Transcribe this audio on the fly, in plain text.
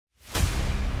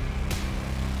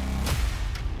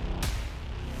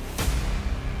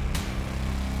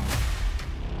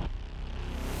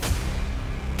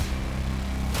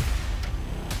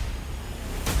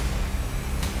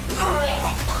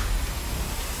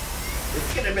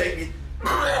It's gonna make me.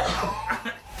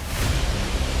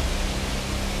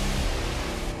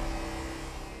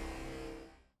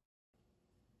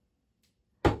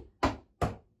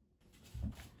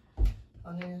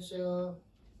 So,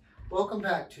 welcome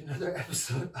back to another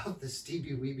episode of the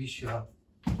Steebee Weebee Show.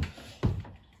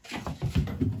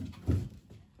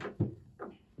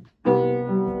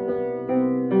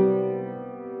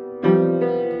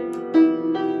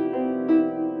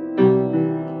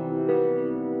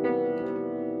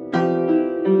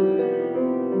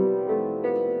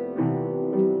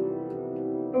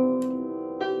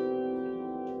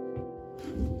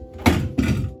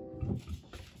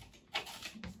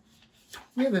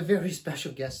 We have a very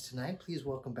special guest tonight. Please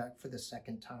welcome back for the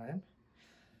second time.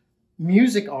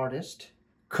 Music artist,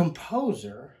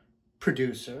 composer,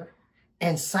 producer,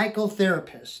 and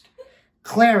psychotherapist,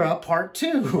 Clara Part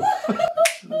 2.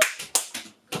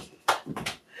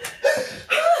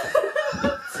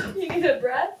 You need a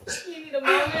breath? You need a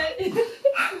moment?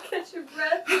 Catch your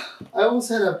breath? I almost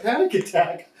had a panic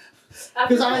attack.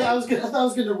 Because I thought I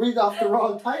was going to read off the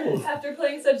wrong title. After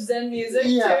playing such Zen music,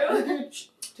 yeah, too?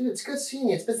 Dude, it's good seeing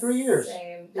you. It's been 3 years.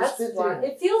 Same. It's That's why.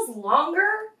 It feels longer.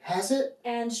 Has it?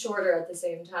 And shorter at the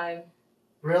same time.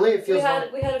 Really? It feels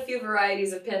we had a few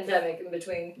varieties of pandemic in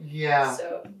between. Yeah.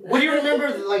 So. What do you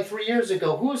remember, like 3 years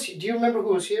ago? Do you remember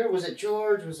who was here? Was it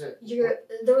George? Was it?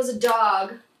 There was a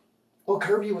dog. Oh,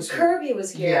 Kirby was here. Kirby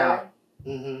was here. Yeah.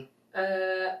 Mm-hmm.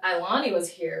 Ilani was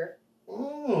here.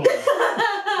 Mm.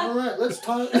 All right, let's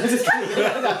talk. I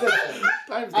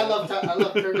love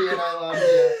Kirby and I love.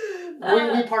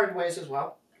 Yeah. We parted ways as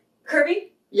well.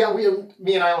 Kirby? Yeah, me and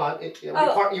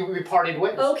Ilani. We parted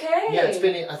ways. Okay. Yeah, it's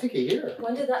been I think a year.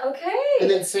 When did that? Okay. And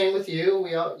then same with you.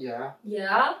 Yeah.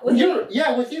 With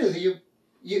you.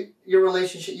 Your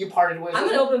relationship. You parted ways. I'm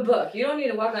an open book. You don't need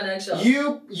to walk on eggshells.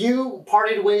 You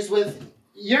parted ways with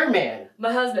your man.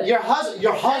 My husband. Your husband.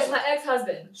 My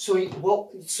ex-husband.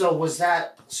 So was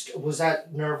that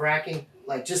nerve-wracking?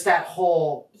 Like just that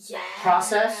whole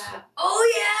process?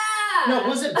 Oh yeah. No,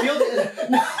 was it built?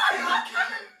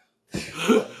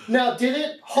 Now did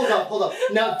it? Hold up.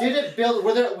 Now did it build?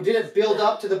 Did it build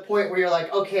up to the point where you're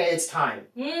like, okay, it's time?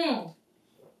 I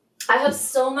have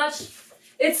so much.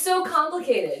 It's so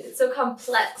complicated. It's so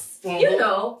complex. Mm-hmm. You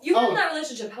know, you've been in that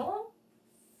relationship how long?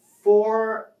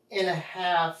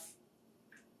 4.5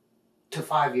 to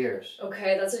 5 years.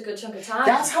 Okay, that's a good chunk of time.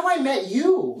 That's how I met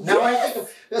you. Now I think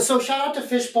so. Shout out to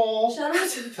Fishbowl. Shout out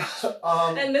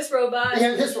to and Miss Robot.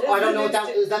 Yeah, I don't know what that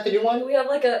is. That the new one? We have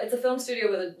it's a film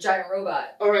studio with a giant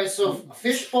robot. All right, so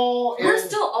Fishbowl. We're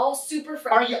still all super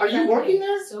friendly. Are you working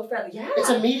there? So friendly. Yeah. It's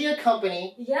a media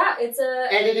company. Yeah, it's a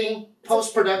editing,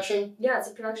 post production. Yeah, it's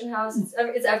a production house.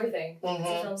 It's everything. Mm-hmm.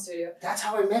 It's a film studio. That's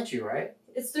how I met you, right?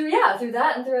 It's through that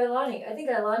and through Ilani. I think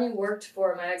Ilani worked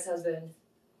for my ex-husband.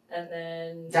 And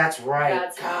then that's right.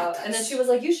 That's how. And then she was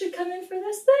like, "You should come in for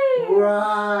this thing."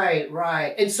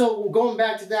 Right. And so going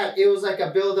back to that, it was like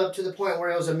a build up to the point where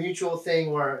it was a mutual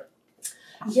thing where.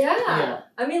 Yeah.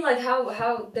 I mean, like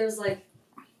how there's like,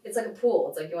 it's like a pool.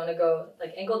 It's like you want to go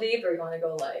like ankle deep, or you want to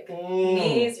go like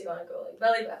knees. You want to go like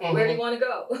belly back. Where do you want to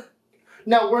go?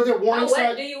 Now, were there warning signs? How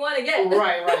wet do you want to get?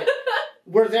 Right.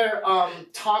 Were there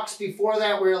talks before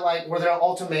that were there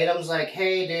ultimatums like,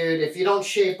 hey dude, if you don't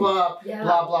shape up,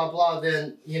 blah blah blah,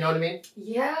 then you know what I mean?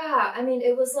 Yeah, I mean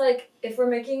it was like if we're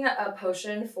making a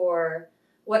potion for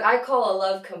what I call a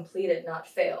love completed, not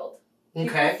failed. Okay.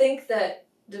 People think that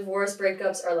divorce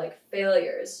breakups are like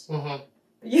failures. Mm-hmm.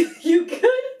 You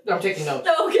good? I'm taking notes.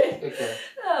 Okay.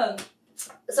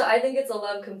 So I think it's a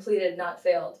love completed, not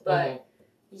failed. But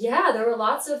yeah, there were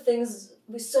lots of things.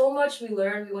 So much we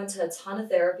learned. We went to a ton of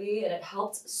therapy, and it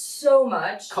helped so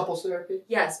much. Couples therapy?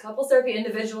 Yes, couples therapy,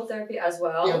 individual therapy as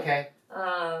well. Yeah, okay.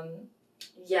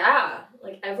 Yeah,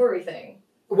 like everything.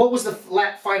 What was the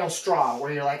final straw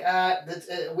where you're like, I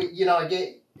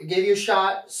gave you a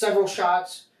shot, several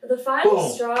shots? The final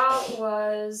straw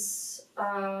was,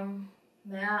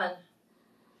 man.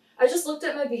 I just looked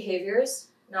at my behaviors.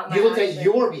 You looked at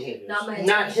your behaviors,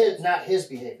 not his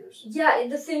behaviors. Yeah,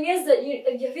 the thing is that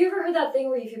have you ever heard that thing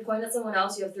where if you point at someone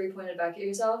else, you have 3 pointed back at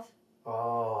yourself?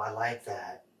 Oh, I like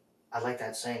that. I like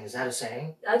that saying. Is that a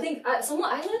saying? I think I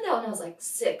learned that when I was like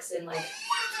 6 and like.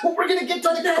 We're gonna get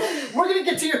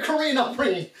to your Korean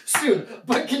upbringing soon,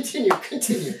 but continue.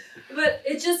 But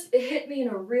it hit me in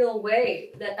a real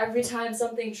way that every time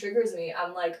something triggers me,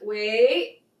 I'm like,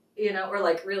 wait, or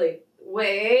like really.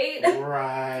 Wait.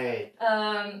 Right.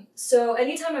 So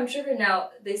anytime I'm triggered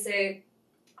now, they say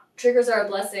triggers are a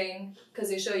blessing because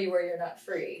they show you where you're not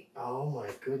free. Oh my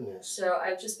goodness. So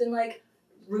I've just been like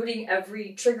rooting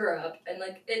every trigger up, and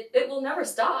like it will never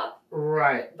stop.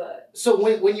 Right. But so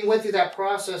when you went through that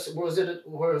process, was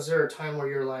there a time where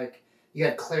you're like, you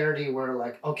had clarity where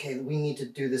like, okay, we need to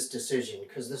do this decision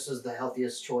because this is the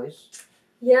healthiest choice?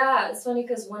 Yeah, it's funny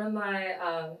because one of my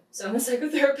so I'm a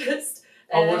psychotherapist.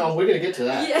 Oh, we're gonna get to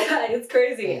that. Yeah, it's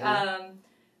crazy. Mm-hmm.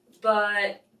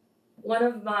 But one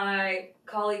of my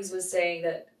colleagues was saying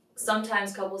that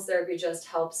sometimes couples therapy just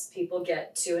helps people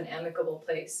get to an amicable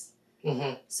place.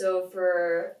 Mm-hmm. So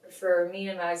for me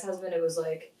and my ex-husband, it was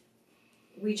like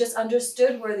we just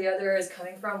understood where the other is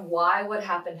coming from, why what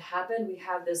happened. We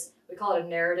have this, we call it a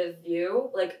narrative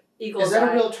view, like eagle's Is that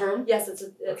eye. a real term? Yes, it's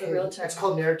a real term. It's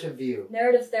called narrative view.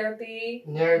 Narrative therapy.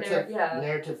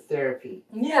 Narrative therapy.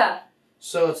 Yeah.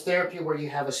 So it's therapy where you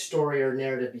have a story or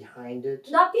narrative behind it?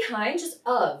 Not behind, just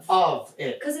of. Of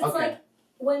it. Because it's like,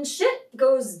 when shit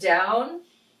goes down,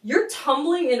 you're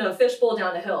tumbling in a fishbowl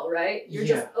down a hill, right? You're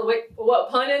just, oh wait, what,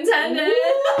 pun intended?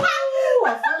 Ooh,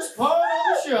 our first pun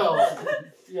on the show.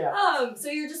 Yeah. So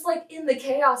you're just like in the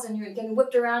chaos and you're getting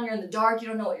whipped around, you're in the dark, you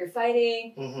don't know what you're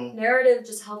fighting. Mm-hmm. Narrative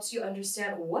just helps you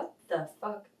understand what the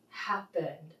fuck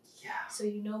happened. Yeah. So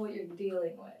you know what you're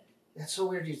dealing with. That's so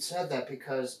weird you said that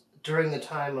because during the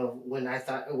time of when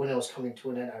it was coming to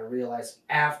an end, I realized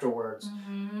afterwards,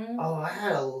 I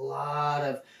had a lot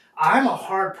of, I'm a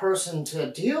hard person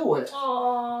to deal with.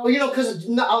 Aww. Well, because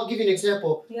I'll give you an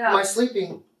example. Yeah. My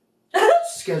sleeping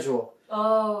schedule.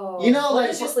 Oh. What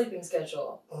is your sleeping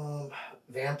schedule?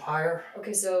 Vampire.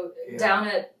 Okay, so down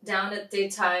at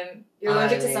daytime, you're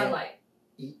allergic to sunlight.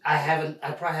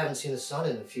 I probably haven't seen the sun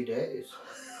in a few days.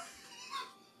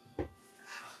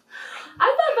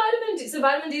 I thought vitamin D. So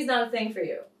vitamin D is not a thing for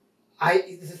you.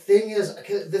 The thing is,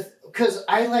 because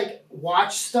I like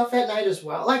watch stuff at night as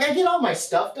well. Like I get all my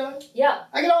stuff done. Yeah.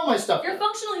 I get all my stuff You're done. A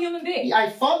functional human being. I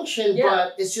function,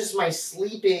 but it's just my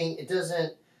sleeping. It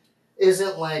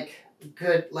isn't like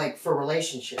good like for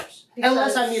relationships.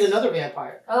 Unless I meet another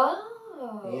vampire.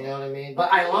 Oh. You know what I mean?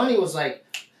 But Ailani was like,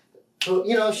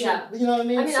 you know what I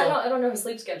mean? I don't know her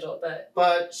sleep schedule,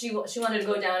 but she wanted to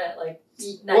go down at like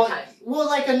nighttime. Well,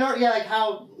 like like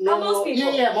how normal. Most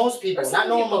people. Yeah, most people. Not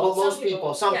normal, but most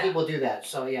people. Some Yeah. people do that.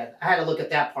 So yeah, I had to look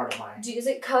at that part of mine. Is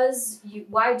it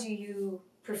why do you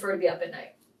prefer to be up at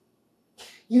night?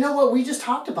 You know what? We just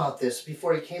talked about this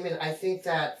before you came in. I think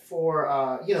that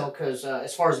for, because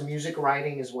as far as music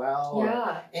writing as well,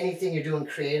 or anything you're doing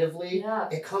creatively,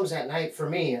 it comes at night for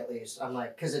me at least. I'm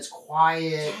like, because it's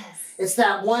quiet. Yes. It's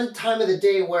that one time of the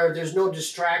day where there's no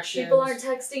distractions. People aren't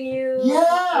texting you.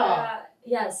 Yeah.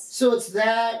 Yes. So it's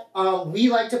that. We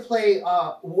like to play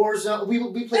Warzone. We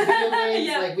play video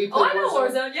games. Like we play I know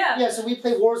Warzone. Yeah. Yeah, so we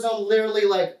play Warzone literally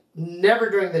like never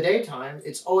during the daytime.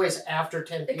 It's always after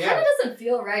 10 p.m. It kind of doesn't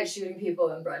feel right shooting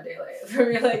people in broad daylight. For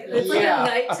me, like it's like a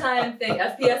nighttime thing.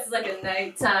 FPS is like a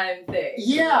nighttime thing.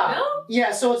 Yeah. You know?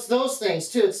 Yeah, so it's those things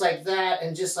too. It's like that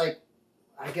and just like,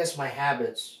 I guess my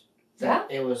habits.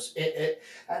 That it was,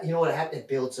 you know what happened? It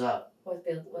builds up. What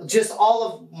just all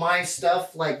of my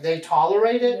stuff, like they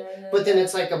tolerate it, but then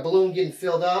it's like a balloon getting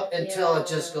filled up until it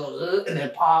just goes and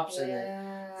then pops and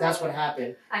then that's what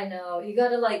happened. I know. You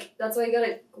gotta that's why you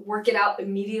gotta work it out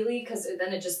immediately because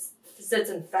then it just sits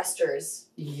and festers.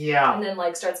 Yeah. And then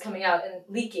like starts coming out and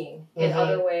leaking in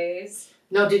other ways.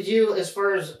 Now, did you, as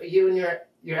far as you and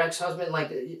your ex-husband,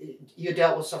 like you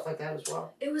dealt with stuff like that as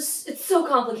well? It's so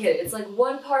complicated. It's like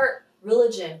one part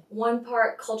religion, one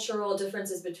part cultural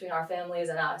differences between our families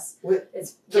and us.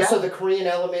 So the Korean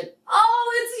element. Oh,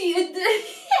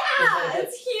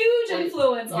 it's huge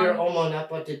influence. Your Oma and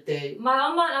Appa, did they? My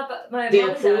Oma and Appa, my they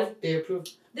mom approved. and dad. They approved.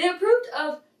 They approved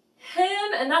of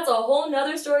him, and that's a whole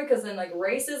nother story. Because then, like,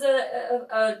 race is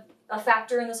a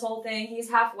factor in this whole thing.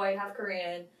 He's half white, half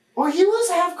Korean. Oh, he was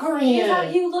half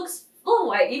Korean. He looks full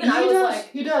white. He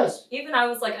does. Even I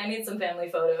was like, I need some family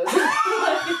photos.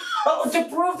 To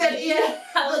prove that he had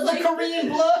the Korean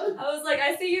blood? I was like,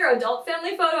 I see your adult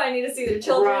family photo. I need to see their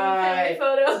children family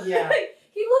photo. Yeah.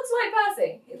 He looks white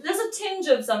passing. There's a tinge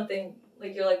of something.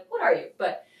 Like, you're like, what are you?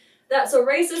 But so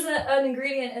race is an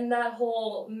ingredient in that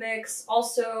whole mix.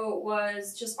 Also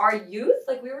was just our youth.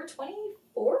 Like, we were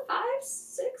 24, 5,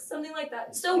 6, something like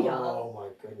that. So young. Oh my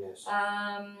goodness.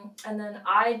 And then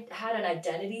I had an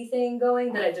identity thing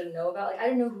going that I didn't know about. Like, I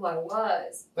didn't know who I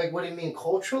was. Like, what do you mean,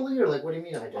 culturally, or like, what do you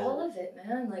mean identity? All of it,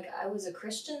 man. Like, I was a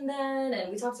Christian then, and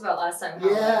we talked about last time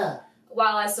how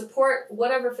while I support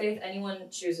whatever faith anyone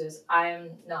chooses, I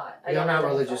am not. You're not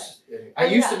religious. I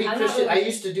used to be Christian. I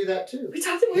used to do that too. We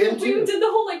talked about we did the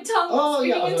whole like tongue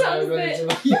speaking in tongues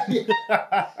bit.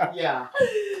 Yeah.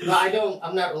 No, I don't.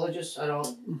 I'm not religious. I don't.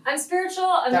 I'm spiritual.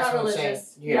 I'm not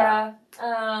religious. Yeah.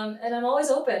 And I'm always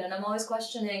open and I'm always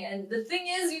questioning. And the thing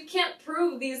is, you can't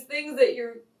prove these things that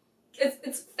you're.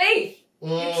 It's faith. You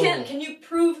can't. Can you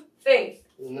prove faith?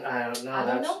 I don't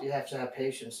know. You have to have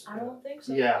patience. I don't think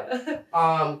so. Yeah.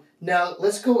 Now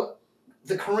let's go.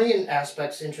 The Korean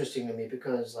aspect's interesting to me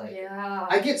because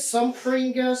I get some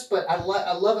Korean guests, but I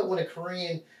love it when a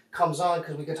Korean comes on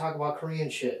because we can talk about Korean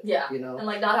shit. Yeah. You know. And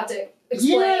like not have to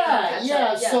explain.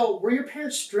 Yeah. So were your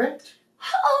parents strict?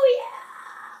 Oh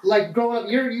yeah. Like growing up,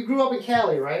 you grew up in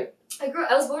Cali, right? I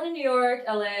was born in New York,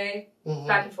 LA,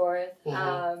 back and forth.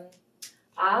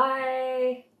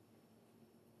 I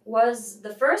was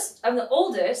the first, I'm the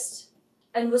oldest,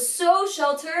 and was so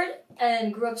sheltered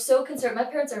and grew up so conservative.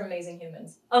 My parents are amazing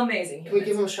humans. Amazing humans. Can we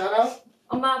give them a shout out?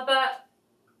 엄마, 아빠.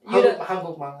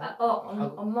 한국말.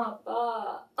 엄마,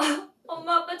 아빠.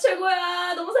 엄마, 아빠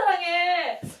최고야. 너무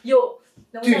사랑해. Yo.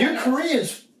 Dude, your Korean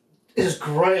is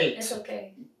great. It's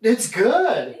okay. It's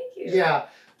good. Thank you. Yeah.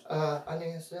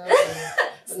 안녕하세요.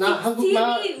 나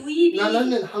한국말.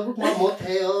 나는 한국말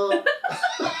못해요.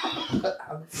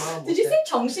 Did you say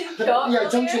정신표? Yeah,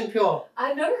 정신표.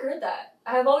 I've never heard that.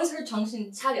 I've always heard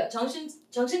정신 차려. 정신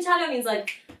차려 means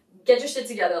like get your shit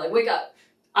together, like wake up.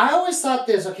 I always thought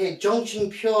this, okay,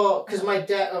 정신표, because my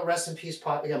dad, rest in peace,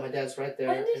 Pop. Yeah, my dad's right there.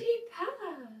 When did he pass?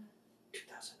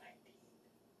 2019.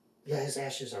 Yeah, his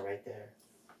ashes are right there.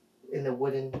 In the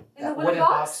wooden wooden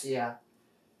box? Yeah.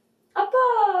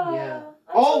 Appa! Yeah.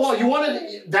 Oh, well, you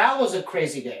wanted, that was a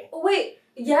crazy day. Wait.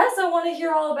 Yes, I want to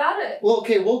hear all about it. Well,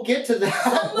 okay, we'll get to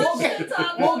that. We'll get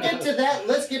to that.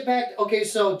 Let's get back. Okay,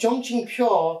 so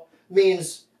정신표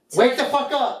means wake the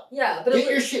fuck up. Yeah, but get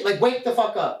your shit, like wake the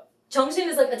fuck up. 정신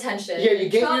is like attention. Yeah, you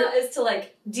get your... is to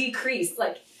like decrease,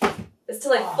 like, is to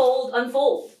like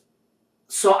unfold.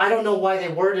 So I don't know why they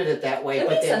worded it that way,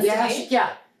 but then,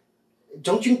 yeah.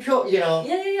 정신표, you know.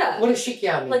 Yeah. What does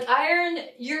shikya mean? Like iron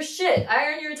your shit,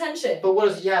 iron your attention. But what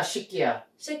is, shikya?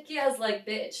 Shikya is like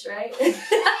bitch, right?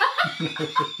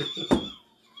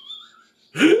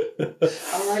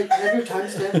 Alright, can you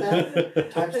timestamp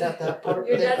that? Timestamp that part.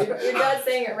 Your dad's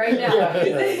saying it right now.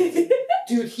 Yeah.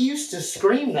 Dude, he used to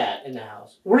scream that in the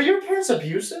house. Were your parents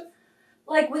abusive?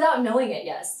 Like without knowing it,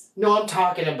 yes. No, I'm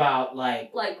talking about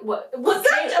like what? What's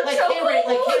that? Like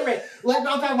K-rage. Like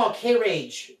I'm talking about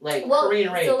K-rage, like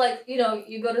Korean rage. So like you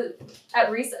go to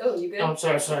at recess. Oh, you good? Oh, I'm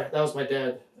sorry. That was my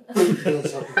dad.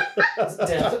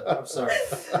 Dad, I'm sorry.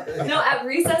 No, at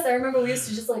recess, I remember we used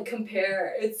to just like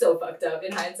compare. It's so fucked up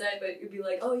in hindsight, but you'd be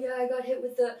like, oh yeah, I got hit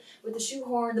with the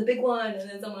shoehorn, the big one, and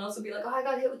then someone else would be like, oh, I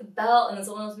got hit with the belt, and then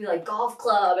someone else would be like, golf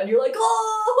club, and you're like,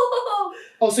 oh.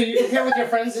 Oh, so you compare with your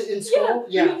friends in school?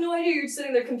 Yeah. You have no idea. You're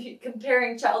sitting there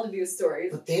comparing child abuse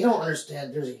stories. But they don't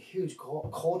understand. There's a huge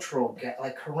cultural gap.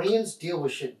 Like Koreans deal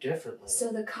with shit differently.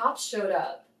 So the cops showed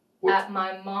up at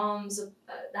my mom's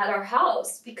at our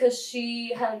house because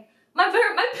she had my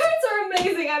parents are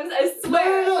amazing. I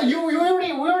swear. No. We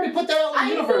already put that out in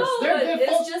the universe.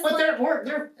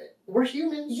 We're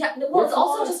humans. Yeah. Well, it's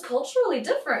also just culturally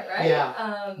different, right?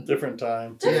 Yeah. Different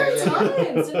time. Different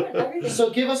times. Different everything. So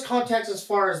give us context as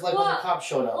far as like when the cops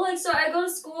showed up. Like so, I go to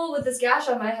school with this gash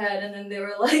on my head, and then they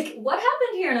were like, "What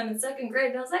happened here?" And I'm in second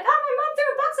grade, and I was like, "Oh, my mom threw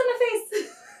a box in my face."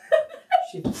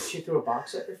 She threw a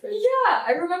box at your face? Yeah,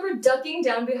 I remember ducking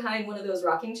down behind one of those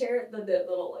rocking chairs, the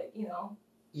little, like, you know.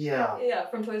 Yeah. Yeah,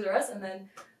 from Toys R Us, and then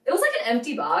it was like an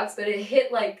empty box, but it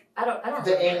hit like, I don't remember.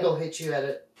 The angle hit you at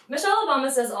it. Michelle Obama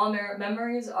says all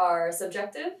memories are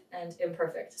subjective and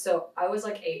imperfect. So I was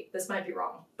like 8. This might be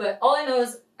wrong. But all I know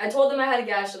is I told them I had a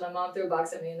gash and my mom threw a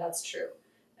box at me, and that's true.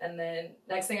 And then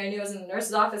next thing I knew, I was in the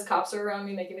nurse's office, cops were around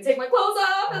me making me take my clothes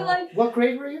off, and like... What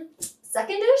grade were you?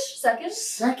 Second.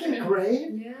 Second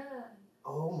grade? Yeah.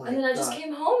 Oh my god. And then I just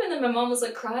came home, and then my mom was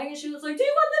like crying, and she was like, "Do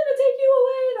you want them to take you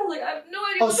away?" And I was like, "I have no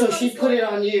idea." Oh, so she put it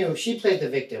on you. She played the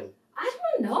victim. I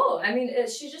don't know. I mean, it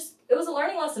was a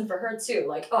learning lesson for her too.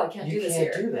 Like, oh, I can't do this here.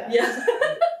 You can't do that. Yeah.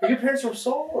 Are your parents from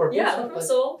Seoul or? Yeah, they're from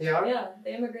Seoul. They are. Yeah,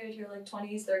 they immigrated here like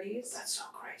 20s, 30s. That's so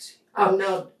crazy.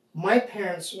 Now, my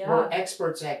parents were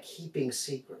experts at keeping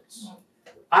secrets.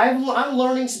 I'm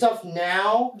learning stuff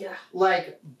now. Yeah.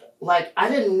 Like I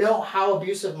didn't know how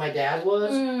abusive my dad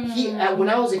was. When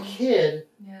I was a kid,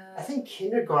 I think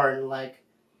kindergarten, like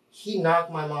he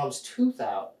knocked my mom's tooth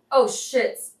out. Oh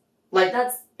shit. Like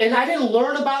and I didn't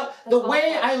learn about the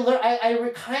way I learned.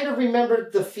 I kind of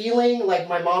remembered the feeling, like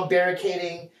my mom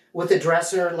barricading with the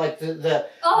dresser, like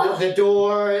the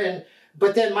door, and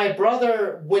But then my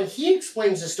brother, when he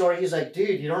explains the story, he's like,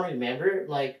 dude, you don't remember?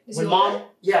 Like, Is when he mom, older?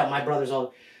 yeah, my brother's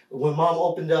old. When mom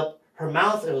opened up her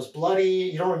mouth, it was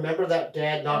bloody. You don't remember that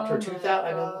dad knocked her tooth out?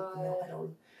 I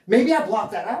don't. Maybe I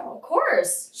blocked that out. Of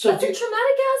course. So that's a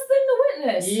traumatic ass thing to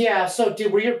witness. Yeah. So,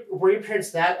 were your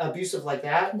parents that abusive like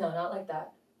that? No, not like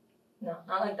that. No,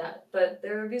 not like that. But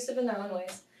they're abusive in their own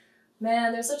ways.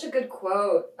 Man, there's such a good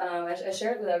quote. I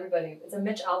share it with everybody. It's a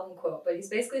Mitch Albom quote, but he's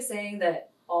basically saying that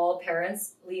all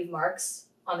parents leave marks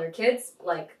on their kids,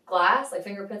 like glass, like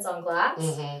fingerprints on glass,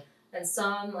 and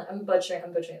some, like, I'm butchering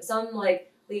it. Some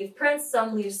like leave prints,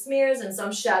 some leave smears, and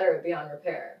some shatter it beyond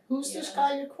repair. Who's this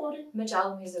guy you're quoting? Mitch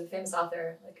Albom. He's a famous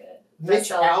author, like a Mitch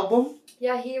Albom.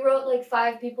 Yeah, he wrote like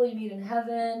 5 People You Meet in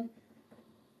Heaven.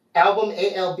 Album,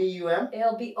 A-L-B-U-M?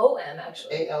 A-L-B-O-M,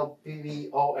 actually.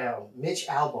 A-L-B-B-O-M. Mitch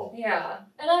Albom. Yeah.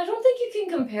 And I don't think you can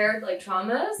compare, like,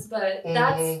 traumas, but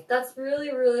that's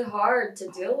really, really hard to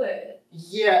deal with.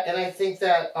 Yeah, and I think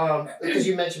that, because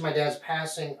you mentioned my dad's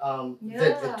passing,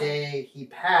 the day he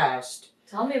passed.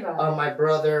 Tell me about it. My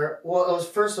brother, well, it was,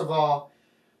 first of all,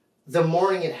 the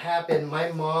morning it happened, my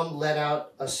mom let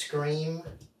out a scream.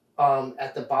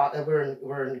 At the bottom,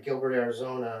 we're in Gilbert,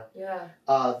 Arizona. Yeah.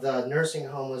 The nursing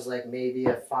home was like maybe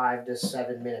a 5 to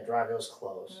 7 minute drive. It was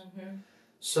close.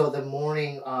 So the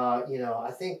morning,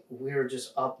 I think we were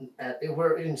just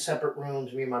we're in separate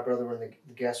rooms. Me and my brother were in the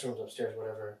guest rooms upstairs,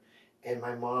 whatever. And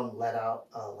my mom let out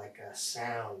like a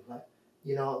sound,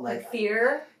 like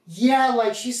fear. Yeah,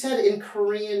 like she said in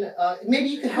Korean. Maybe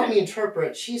you can help me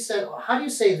interpret. She said, "How do you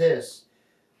say this?"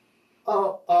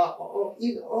 Oh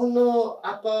no,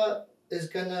 Appa is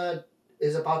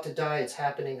about to die. It's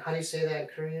happening. How do you say that in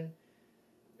Korean?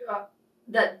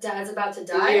 That dad's about to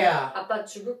die? Yeah. Appa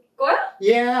죽을 거야?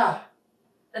 Yeah.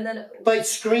 And then... Like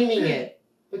screaming it.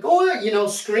 Like,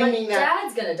 screaming like that.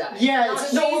 Dad's gonna die. Yeah.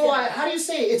 How do you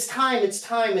say it? It's time, it's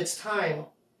time, it's time.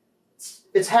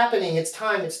 It's happening, it's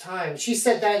time, it's time. She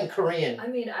said that in Korean. I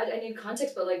mean, I need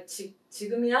context, but like,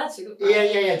 지금이야?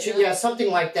 Yeah, something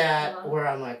like that, where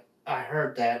I'm like, I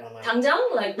heard that. And I'm like,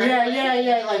 당장? Like, right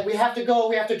yeah. Like, we have to go,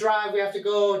 we have to drive, we have to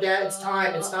go, Dad, it's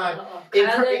time, it's time. In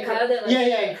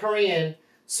Korean.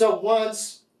 So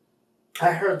once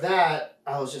I heard that,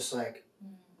 I was just like,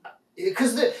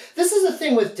 because this is the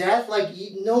thing with death, like,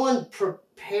 no one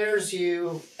prepares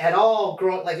you at all.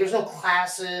 Like, there's no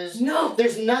classes. No.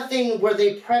 There's nothing where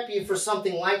they prep you for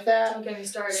something like that. Don't get me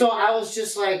started. So I was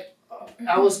just like,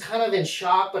 I was kind of in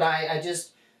shock, but I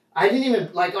didn't even,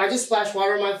 like, I just splashed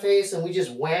water in my face and we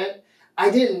just went. I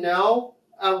didn't know.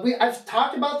 I've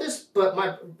talked about this, but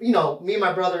me and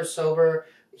my brother are sober.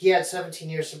 He had 17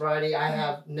 years sobriety. I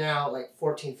have now like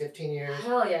 14, 15 years.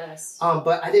 Hell yes.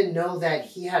 But I didn't know that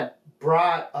he had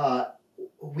brought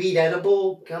weed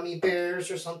edible gummy bears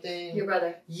or something. Your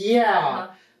brother? Yeah.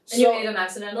 And you ate them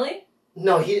accidentally?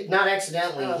 No, he not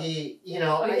accidentally.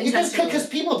 Because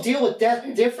people deal with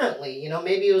death differently.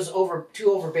 Maybe it was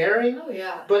too overbearing. Oh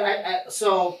yeah. But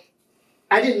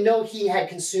I didn't know he had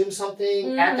consumed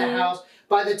something at the house.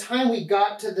 By the time we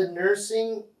got to the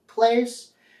nursing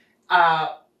place,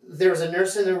 there was a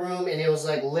nurse in the room, and it was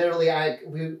like literally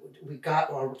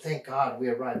thank God we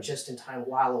arrived just in time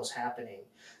while it was happening.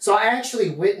 So I actually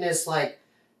witnessed like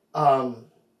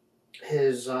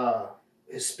his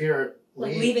spirit.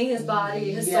 Like leaving his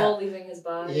body, his soul leaving his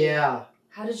body. Yeah.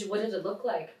 What did it look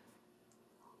like?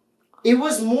 It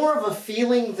was more of a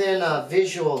feeling than a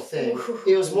visual thing. Ooh.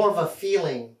 It was more of a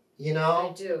feeling,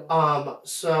 I do.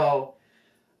 So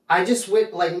I just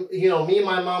went, like, me and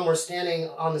my mom were standing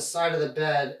on the side of the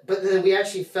bed, but then we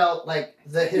actually felt like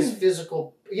his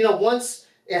physical, once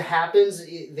it happens,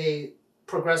 they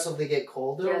progressively get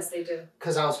colder. Yes, they do.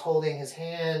 Because I was holding his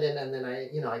hand and then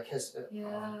I kissed it.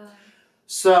 Yeah.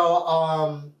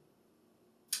 So,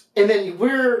 and then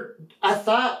I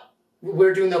thought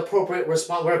we're doing the appropriate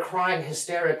response. We're crying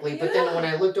hysterically. But then when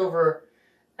I looked over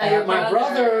at my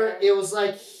brother, it was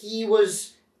like he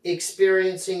was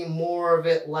experiencing more of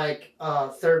it like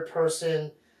third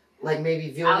person, like maybe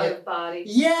viewing out of body.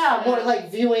 Yeah, more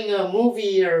like viewing a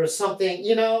movie or something,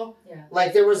 Yeah.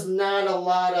 Like there was not a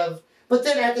lot of, but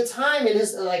then at the time in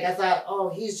his, like I thought, oh,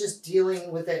 he's just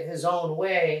dealing with it his own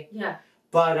way. Yeah.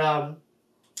 But,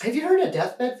 have you heard of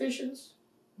deathbed visions?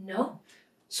 No.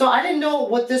 So I didn't know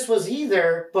what this was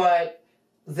either, but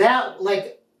that,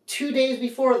 like, 2 days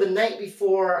before, the night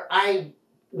before, I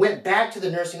went back to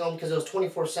the nursing home because it was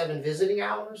 24/7 visiting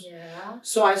hours. Yeah.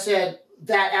 So I said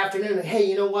that afternoon, hey,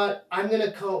 you know what? I'm going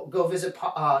to go visit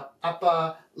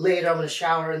Appa later. I'm going to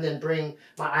shower and then bring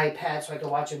my iPad so I can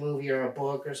watch a movie or a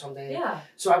book or something. Yeah.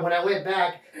 So when I went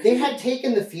back, they had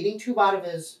taken the feeding tube out of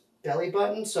his belly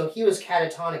button, so he was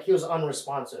catatonic. He was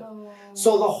unresponsive. Oh.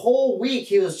 So the whole week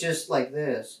he was just like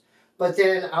this. But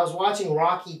then I was watching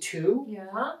Rocky 2.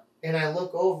 Yeah. And I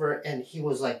look over and he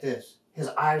was like this. His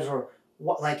eyes were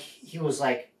like he was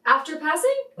like. After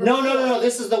passing? No.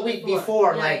 This is the week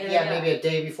before. Yeah. Maybe a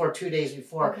day before, 2 days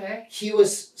before. Okay. He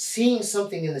was seeing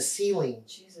something in the ceiling.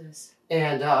 Jesus.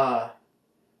 And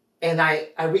I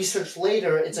researched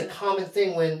later. It's a common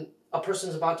thing when a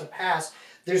person's about to pass.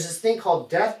 There's this thing called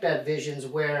deathbed visions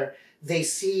where they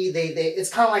see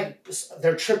it's kind of like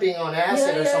they're tripping on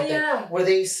acid or something, where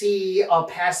they see a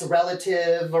past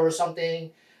relative or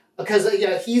something. Because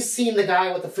he's seen the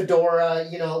guy with the fedora,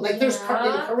 like there's in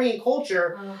Korean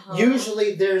culture,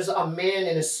 usually there's a man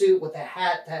in a suit with a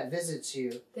hat that visits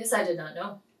you. This I did not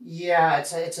know. Yeah,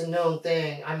 it's a known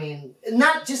thing. I mean,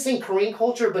 not just in Korean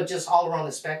culture, but just all around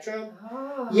the spectrum.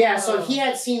 Oh. Yeah, so he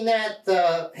had seen that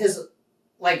his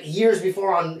years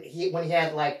before when he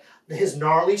had his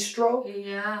gnarly stroke.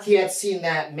 Yeah. He had seen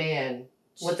that man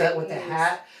with the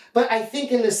hat. But I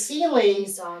think in the ceiling He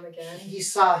saw him again. He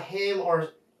saw him or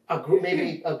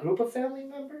maybe a group of family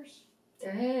members.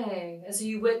 Dang. And so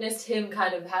you witnessed him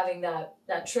kind of having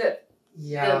that trip.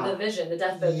 Yeah. The vision, the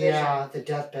deathbed vision. Yeah, the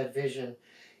deathbed vision.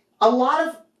 A lot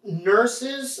of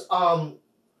nurses,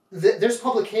 there's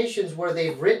publications where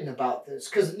they've written about this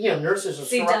because nurses are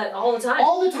see that all the time.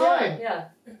 All the time. Yeah.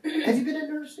 Have you been in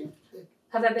nursing?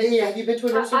 Have I been? Yeah. Have you been to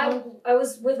a nursing home? I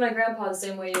was with my grandpa the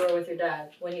same way you were with your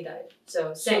dad when he died.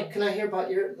 So same. So can I hear about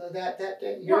your No,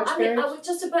 experience? I mean,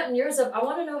 just to button yours up, I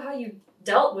want to know how you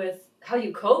dealt with, how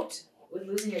you coped with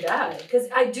losing your dad. Because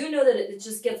I do know that it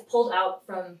just gets pulled out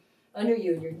from under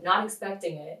you and you're not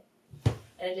expecting it.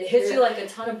 And it hits you like a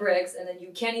ton of bricks and then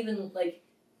you can't even,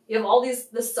 you have all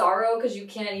the sorrow because you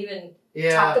can't even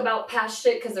talk about past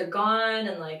shit because they're gone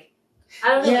and I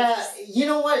don't know. Yeah, you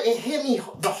know what? It hit me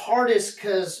the hardest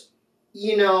because,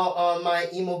 my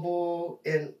imabu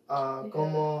and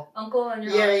como. Uncle and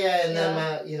your aunt. And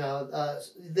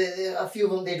then a few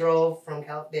of them, they drove from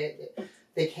California.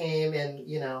 They came and,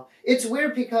 it's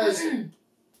weird because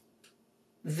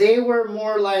they were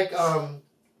more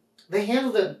they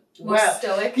handled it more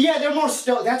stoic. Yeah, they're more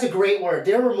stoic. That's a great word.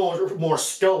 They were more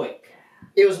stoic.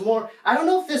 It was more, I don't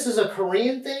know if this is a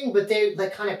Korean thing, but they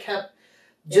kind of kept,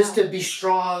 just to be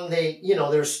strong,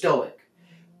 they're stoic.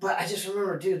 But I just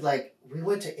remember, dude, we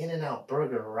went to In-N-Out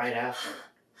Burger right after.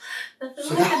 That's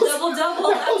so like a double-double.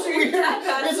 That was weird.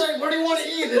 It's like, where do you want to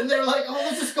eat? And they're like, oh,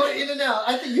 let's just go to In-N-Out.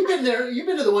 I think you've been there. You've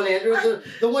been to the one, Andrew,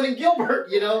 the one in Gilbert,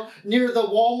 near the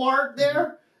Walmart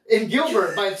there in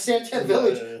Gilbert by Santan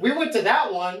Village. We went to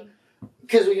that one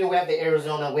because we have the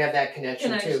Arizona, we have that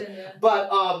connection too. Yeah. But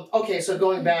okay, so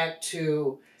going back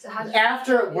to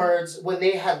afterwards when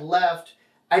they had left,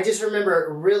 I just remember it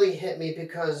really hit me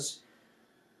because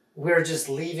we were just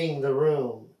leaving the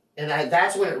room. And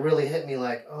that's when it really hit me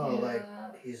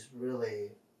this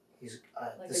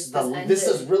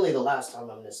is really the last time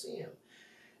I'm going to see him.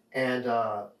 And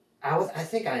I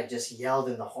think I just yelled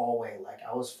in the hallway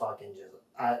I was fucking just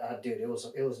dude, it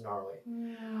was gnarly.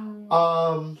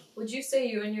 Would you say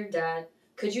you and your dad,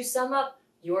 could you sum up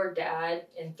your dad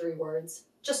in 3 words?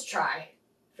 Just try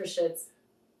for shits.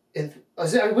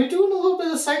 Are we doing a little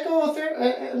bit of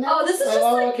psychotherapy? Oh, this is just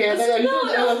okay. Are we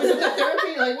doing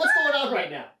therapy? What's going on right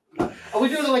now? Are we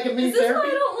doing a mini therapy? This is why I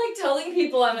don't like telling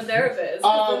people I'm a therapist.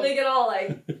 Then they get all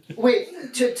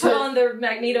wait, to put on their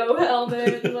Magneto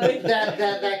helmet.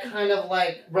 that kind of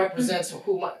represents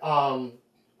who my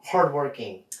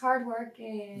hardworking.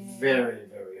 Hardworking. Very,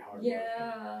 very hardworking.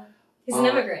 Yeah. He's an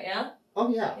immigrant, yeah? Oh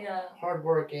yeah. Yeah.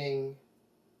 Hardworking.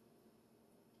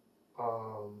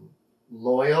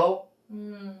 Loyal.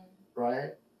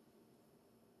 Right?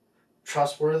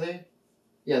 Trustworthy.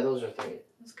 Yeah, those are 3.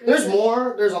 There's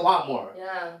more. There's a lot more.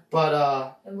 Yeah.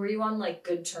 But and were you on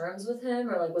good terms with him,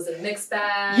 or was it a mixed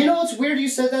bag? It's weird you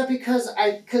said that because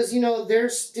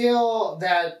there's still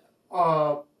that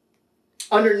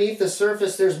underneath the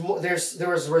surface. There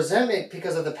was resentment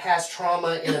because of the past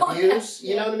trauma and abuse.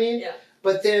 You know what I mean? Yeah.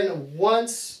 But then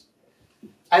once,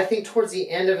 I think towards the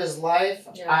end of his life,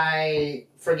 I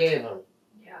forgave him.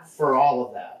 Yeah. For all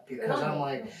of that. Because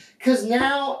I'm because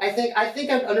now I think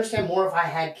I'd understand more if I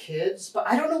had kids, but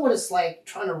I don't know what it's like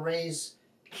trying to raise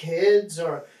kids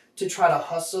or to try to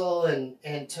hustle and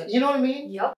to, you know what I mean?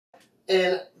 Yep.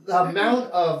 And the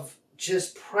amount of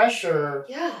just pressure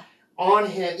on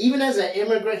him, even as an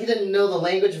immigrant, he didn't know the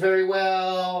language very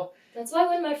well. That's why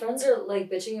when my friends are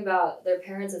bitching about their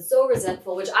parents and so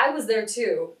resentful, which I was there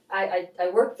too, I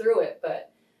worked through it,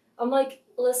 but I'm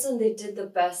listen, they did the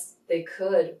best they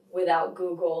could without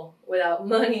Google, without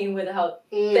money, without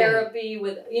therapy,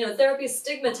 therapy is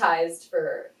stigmatized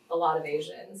for a lot of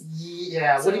Asians.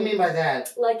 Yeah, So, what do you mean by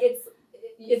that? Like, it's,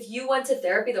 if you went to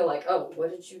therapy, they're like, oh,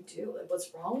 what did you do? Like, what's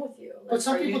wrong with you? Like, But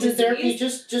some people do therapy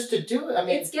just to do it. I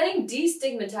mean, it's getting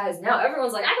destigmatized now.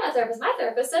 Everyone's like, I got a therapist. My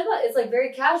therapist said what? It's like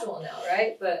very casual now,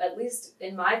 right? But at least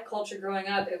in my culture growing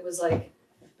up, it was like,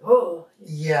 oh,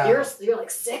 yeah, you're like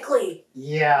sickly.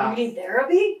 Yeah, you need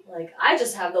therapy? Like, I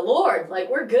just have the Lord. Like,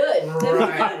 we're good.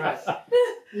 Right.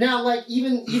 Now, like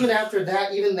even after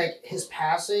that, even like his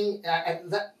passing,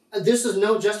 this is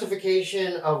no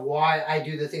justification of why I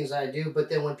do the things I do. But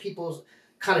then when people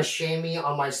kind of shame me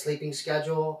on my sleeping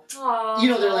schedule, Aww. you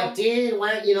know, they're like, "Dude,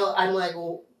 why?" You know, I'm like,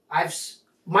 well,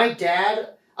 my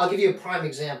dad. I'll give you a prime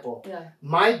example. Yeah.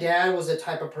 My dad was the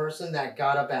type of person that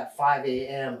got up at 5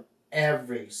 a.m.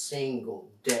 every single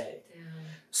day. Damn.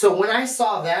 So when I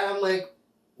saw that, I'm like,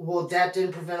 well, that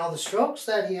didn't prevent all the strokes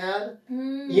that he had.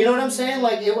 You know what I'm saying?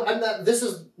 Like, this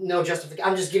is no justification.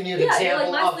 I'm just giving you an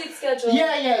example. Like my sleep schedule.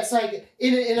 Yeah. It's like,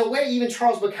 in a way, even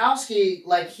Charles Bukowski,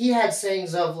 like, he had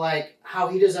sayings of, like, how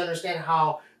he doesn't understand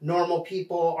how normal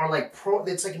people are, like,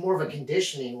 it's like more of a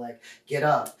conditioning. Like, get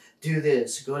up, do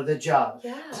this, go to the job,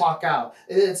 clock out.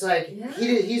 And it's like,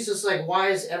 he's just like, why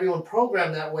is everyone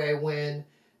programmed that way when,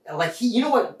 like, you know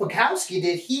what Bukowski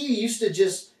did? He used to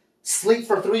just sleep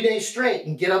for 3 days straight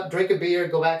and get up, drink a beer,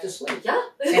 go back to sleep. Yeah.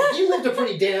 And he lived a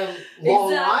pretty damn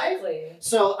long life. Exactly.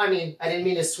 So, I mean, I didn't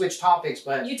mean to switch topics,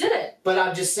 but... You did it. But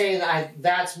I'm just saying that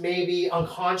that's maybe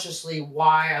unconsciously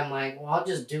why I'm like, well, I'll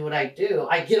just do what I do.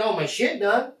 I get all my shit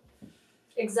done.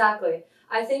 Exactly.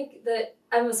 I think that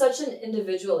I'm such an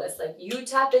individualist. Like, you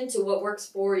tap into what works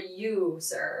for you,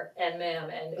 sir and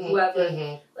ma'am, and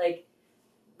whoever. Like,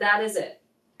 that is it.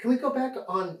 Can we go back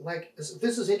on, like,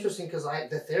 this is interesting because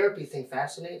the therapy thing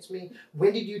fascinates me.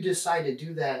 When did you decide to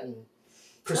do that and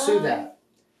pursue that?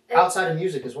 Outside of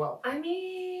music as well. I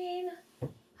mean,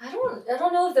 I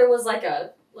don't know if there was like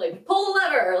a, like, pull a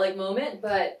lever, like, moment,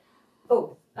 but,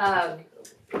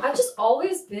 I've just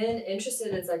always been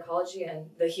interested in psychology and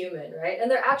the human, right? And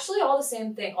they're actually all the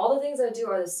same thing. All the things I do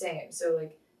are the same. So,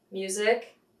 like,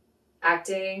 music,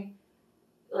 acting,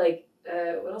 like,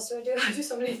 what else do I do? I do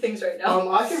so many things right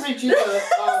now. I can read you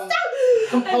the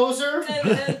composer.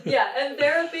 And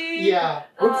therapy. Yeah.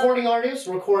 Recording artist,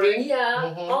 recording.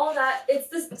 Yeah, all of that. It's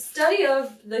the study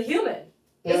of the human.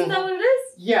 Isn't that what it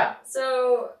is? Yeah.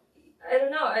 So, I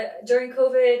don't know. During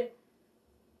COVID,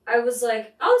 I was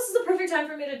like, oh, this is the perfect time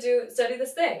for me to study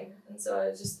this thing. And so I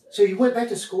just... So you went back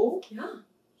to school? Yeah.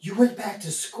 You went back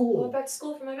to school? I went back to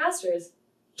school for my master's.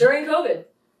 During COVID.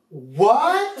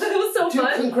 What? It was so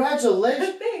fun. Dude,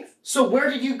 congratulations. Thanks. So where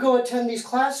did you go attend these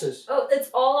classes? Oh, it's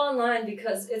all online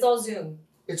because it's all Zoom.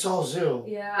 It's all Zoom.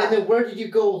 Yeah. And then where did you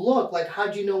go look? Like,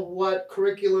 how'd you know what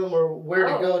curriculum or where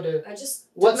to go to? I just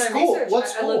what did my school? research. What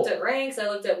school? I looked at ranks. I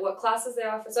looked at what classes they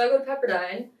offer. So I go to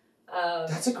Pepperdine.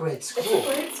 That's a great school. It's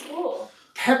a great school.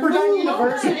 Pepperdine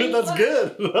University? That's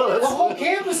good. No, the whole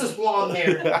campus is blonde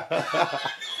there.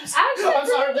 Actually, I'm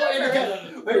sorry.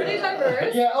 Pretty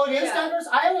diverse. Yeah, oh, it is diverse?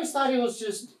 I always thought it was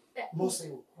just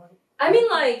mostly... I mean,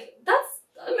 like, that's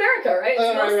America, right?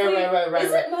 Right.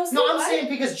 Is it mostly No, I'm white? saying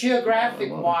because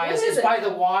geographic-wise, it's by the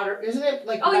water. Isn't it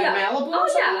like by Malibu or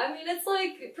something? Yeah. I mean, it's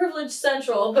like privileged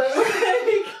central, but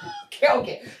like...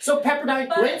 Okay. So Pepperdine,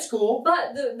 great school.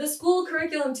 But the school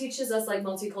curriculum teaches us, like,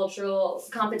 multicultural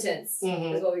competence,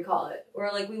 is what we call it.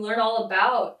 Where, like, we learn all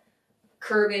about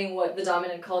curbing what the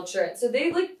dominant culture... So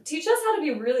they, like, teach us how to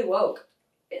be really woke.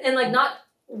 And, like, not...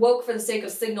 woke for the sake of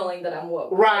signaling that I'm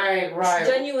woke. Right.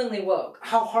 Genuinely woke.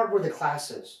 How hard were the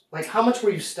classes? Like, how much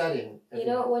were you studying? You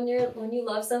know, when you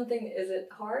love something, is it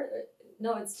hard?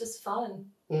 No, it's just fun.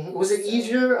 Was it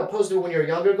easier opposed to when you were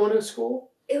younger going to school?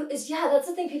 It was, that's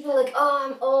the thing. People are like, oh,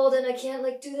 I'm old and I can't,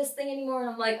 like, do this thing anymore.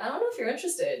 And I'm like, I don't know if you're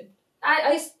interested.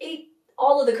 I ate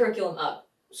all of the curriculum up.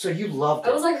 So you loved it.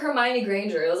 I was like Hermione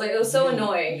Granger. It was so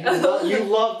annoying. You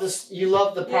loved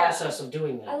the process of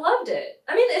doing that. I loved it.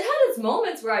 I mean, it had its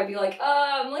moments where I'd be like,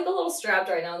 I'm like a little strapped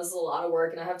right now. This is a lot of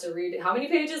work and I have to read how many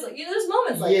pages? Like, there's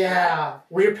moments like that. Yeah.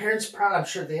 Were your parents proud? I'm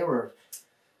sure they were.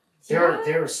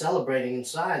 They were celebrating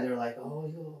inside. They were like,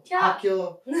 oh,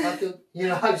 hakyo, you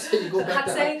know, how you say you go back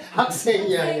to hakseng.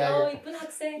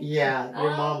 Yeah,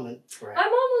 your mom went right. My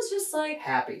mom was just like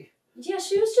happy. Yeah,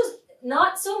 she was just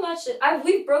not so much.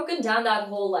 We've broken down that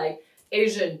whole, like,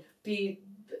 Asian be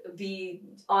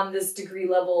on this degree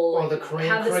level, like, the Korean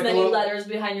have this curriculum. many letters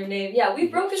behind your name. Yeah,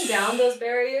 we've broken down those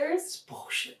barriers. It's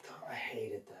bullshit though. I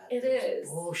hated that. It's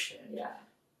bullshit. Yeah.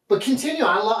 But continue.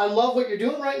 I love what you're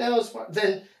doing right now.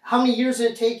 Then how many years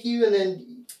did it take you? And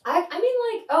then I mean,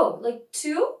 like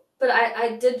 2. But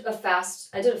I did a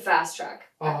fast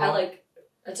track.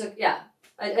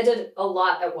 I I did a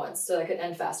lot at once so I could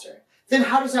end faster. Then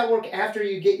how does that work after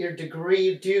you get your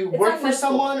degree? Do you It's work like for med school.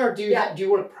 someone or do you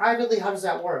work privately? How does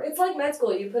that work? It's like med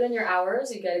school. You put in your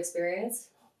hours, you get experience,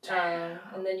 and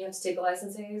then you have to take a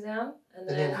licensing exam. And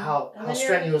then how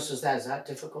strenuous is that? Is that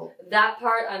difficult? That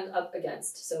part I'm up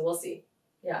against, so we'll see.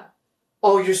 Yeah.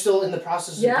 Oh, you're still in the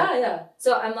process of Yeah.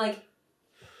 So I'm like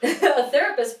a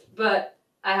therapist, but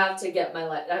I have to get I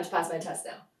have to pass my test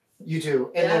now. You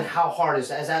do. And then how hard is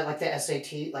that? Is that like the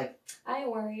SAT? Like I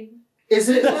ain't worried. Is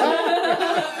it? No,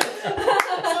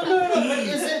 but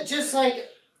is it just like?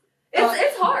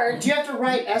 It's hard. Do you have to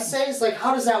write essays? Like,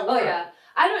 how does that work? Oh yeah.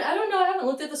 I don't know. I haven't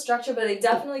looked at the structure, but they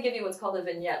definitely give you what's called a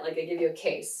vignette. Like they give you a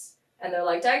case, and they're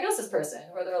like diagnosis person,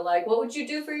 or they're like, what would you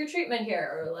do for your treatment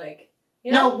here, or like,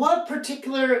 you know. Now, what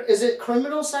particular is it?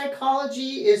 Criminal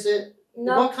psychology? Is it?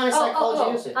 No. What kind of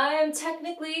psychology is it? I am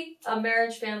technically a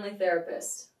marriage family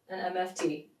therapist, an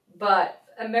MFT, but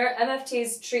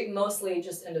MFTs treat mostly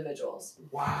just individuals.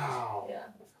 Wow. Yeah.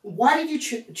 Why did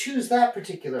you choose that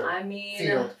particular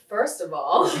field? First of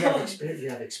all, you have experience. You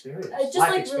have experience. Just Life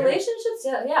like experience. relationships.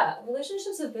 Yeah.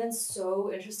 Relationships have been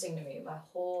so interesting to me my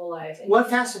whole life. And What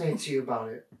fascinates you about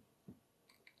it?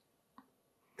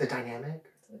 The dynamic?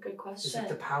 That's a good question. Is it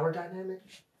the power dynamic?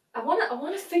 I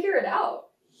wanna figure it out.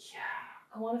 Yeah.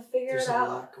 I want to figure it out. There's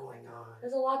a lot going on.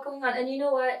 There's a lot going on. And you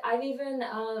know what? I've even,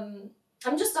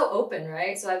 I'm just so open,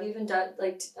 right? So I've even done,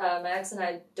 like, my ex and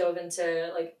I dove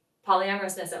into, like,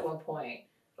 polyamorousness at one point.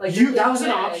 Like, that was an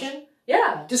option?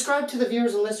 Yeah. Describe to the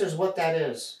viewers and listeners what that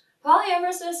is.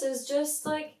 Polyamorousness is just,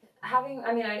 like, having,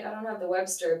 I mean, I don't have the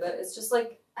Webster, but it's just,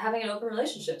 like, having an open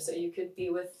relationship so you could be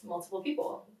with multiple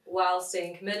people while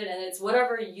staying committed. And it's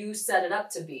whatever you set it up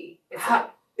to be.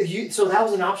 So that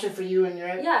was an option for you and your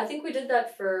ex? Yeah, I think we did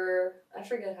that for, I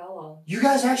forget how long. You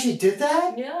guys actually did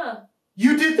that? Yeah.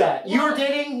 You did that? Yeah. You were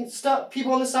dating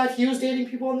people on the side, he was dating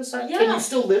people on the side? Yeah. Can you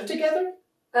still live together?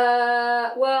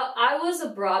 Well, I was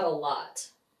abroad a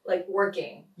lot, like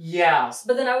working. Yeah.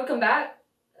 But then I would come back,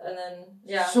 and then,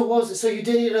 yeah. So what was it? So you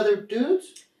dated other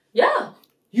dudes? Yeah.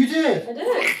 You did? I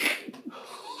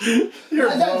did.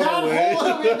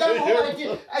 that whole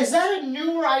idea, is that a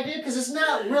newer idea? Because it's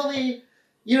not really...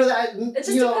 You know that it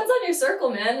just depends on your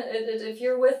circle, man. If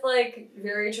you're with like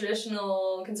very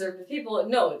traditional conservative people,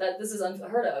 no, this is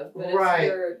unheard of. But if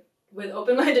you're with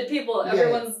open-minded people,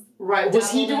 everyone's right. Was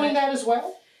he doing that as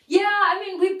well? Yeah, I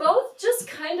mean, we both just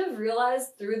kind of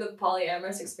realized through the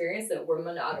polyamorous experience that we're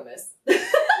monogamous.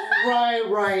 Right. We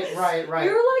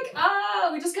were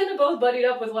like, we just kind of both buddied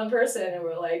up with one person, and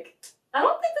we're like, I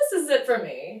don't think this is it for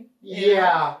me.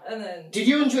 Yeah. And then...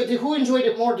 Who enjoyed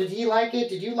it more? Did he like it?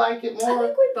 Did you like it more? I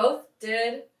think we both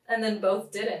did, and then both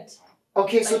didn't.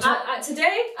 Okay, so...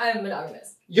 today, I'm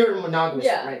monogamous. You're monogamous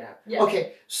right now. Yeah.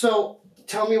 Okay, so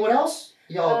tell me what else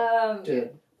y'all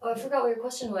did. Oh, I forgot what your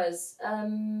question was.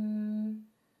 Andrew,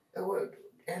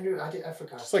 I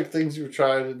forgot. It's like things you've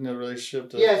tried in a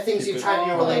relationship. Things you've tried in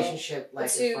your relationship, like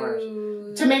as far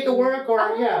as... To make it work, or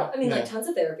I mean, like tons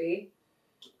of therapy.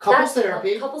 Couples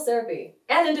therapy. Couples therapy.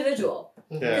 And individual.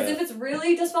 Because if it's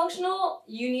really dysfunctional,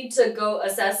 you need to go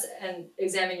assess and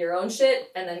examine your own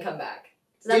shit and then come back.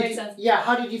 Does that make sense? Yeah,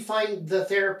 how did you find the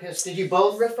therapist? Did you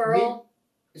both... Referral.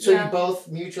 You both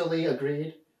mutually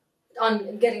agreed?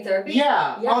 On getting therapy?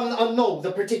 Yeah. No,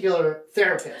 the particular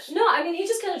therapist. No, I mean, he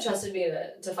just kind of trusted me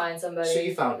to find somebody. So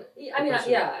you found it? I mean,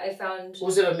 I found...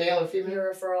 Was it a male or female?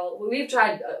 Your referral. We've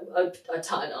tried a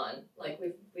ton on. Like,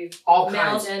 we've all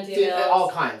males kinds. and females. All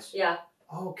kinds. Yeah.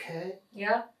 Okay.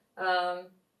 Yeah.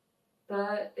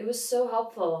 But it was so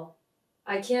helpful.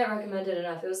 I can't recommend it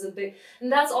enough. It was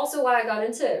and that's also why I got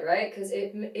into it, right? Because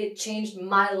it changed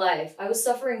my life. I was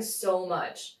suffering so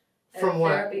much. From what?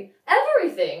 Therapy.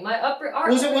 Everything. My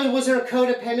Was there a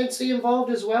codependency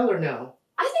involved as well, or no?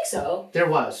 I think so. There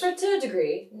was. To a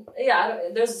degree. Yeah,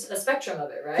 there's a spectrum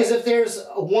of it, right? Because if there's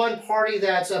one party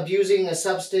that's abusing a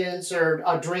substance or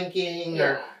drinking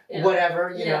or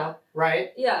whatever, you know,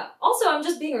 right? Yeah. Also, I'm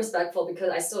just being respectful because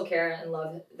I still care and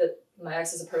love my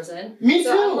ex as a person. Me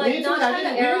too. We didn't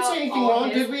say anything wrong,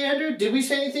 did we, Andrew? Did we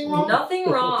say anything wrong? Nothing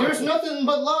wrong. There's nothing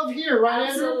but love here, right,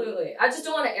 Andrew? Absolutely. I just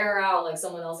don't want to air out like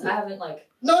someone else. I haven't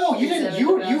No, you didn't.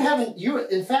 You haven't.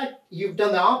 In fact, you've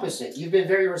done the opposite. You've been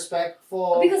very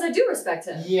respectful. Because I do respect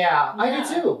him. Yeah, I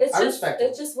do too. I respect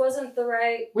him. It just wasn't the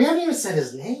right... We haven't even said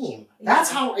his name. That's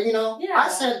how, I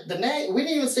said the name. We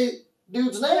didn't even say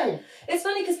dude's name. It's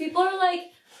funny because people are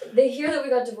like, they hear that we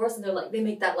got divorced and they're like, they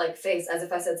make that like face as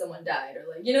if I said someone died or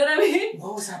like, you know what I mean?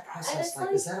 What was that process like?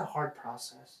 Is that a hard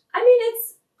process? I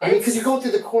mean, because you're going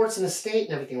through the courts and the state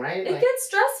and everything, right? It gets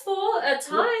stressful at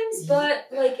times, but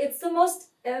like it's the most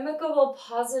amicable,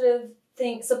 positive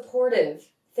supportive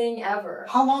thing ever.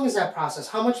 How long is that process?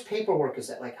 How much paperwork is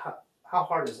that? Like, how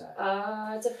hard is that?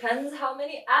 It depends how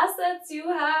many assets you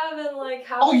have and like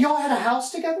how. Oh, y'all had a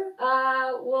house together?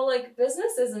 Well, like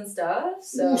businesses and stuff.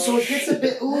 So. Ooh, so it gets a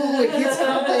bit.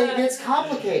 It gets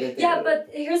complicated. There. Yeah, but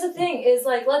here's the thing: is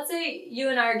like, let's say you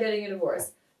and I are getting a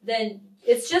divorce, then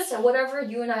it's just whatever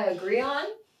you and I agree on.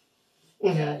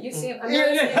 Mm-hmm. Yeah, you seem.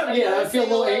 I feel a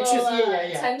little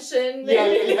anxious. Tension.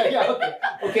 Yeah.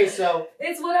 Okay, so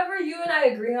it's whatever you and I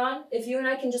agree on. If you and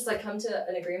I can just like come to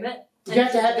an agreement. You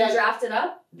have to have that draft it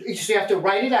up. So you have to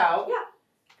write it out. Yeah.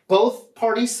 Both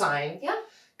parties sign. Yeah.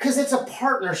 Because it's a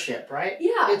partnership, right?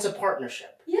 Yeah. It's a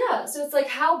partnership. Yeah. So it's like,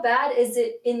 how bad is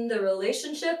it in the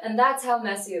relationship? And that's how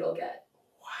messy it'll get.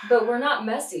 Wow. But we're not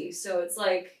messy. So it's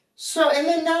like. So, and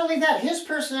then not only that, his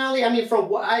personality, I mean, from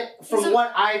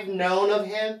what I've known of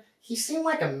him, he seemed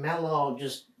like a mellow,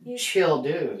 just chill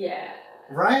dude. Yeah.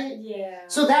 Right? Yeah.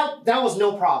 So that was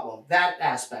no problem, that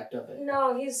aspect of it.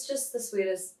 No, he's just the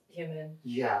sweetest human.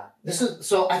 Yeah.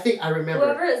 So I think I remember.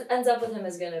 Whoever ends up with him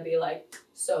is going to be like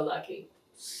so lucky.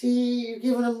 See, you're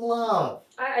giving him love.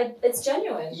 It's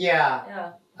genuine. Yeah.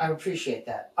 Yeah. I appreciate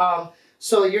that.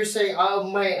 So you're saying,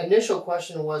 my initial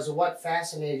question was, what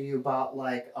fascinated you about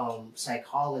like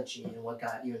psychology and what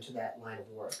got you into that line of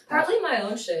work? Partly my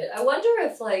own shit. I wonder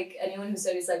if like anyone who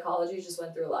studies psychology just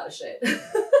went through a lot of shit.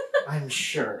 I'm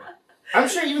sure. I'm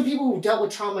sure even people who dealt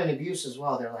with trauma and abuse as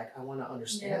well, they're like, I want to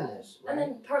understand this. Right? And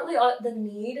then partly the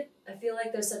need. I feel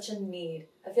like there's such a need.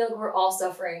 I feel like we're all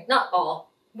suffering. Not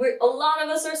all. A lot of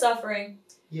us are suffering.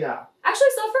 Yeah. Actually,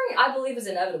 suffering, I believe, is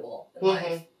inevitable in life.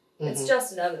 Mm-hmm. It's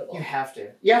just inevitable. You have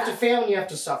to. You have to fail and you have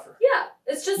to suffer. Yeah.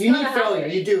 It's just you need failure.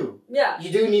 You do. Yeah. You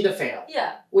do need to fail.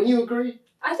 Yeah. Wouldn't you agree?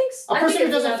 I think so. A person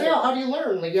who doesn't fail, how do you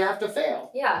learn? Like, you have to fail.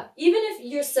 Yeah. Even if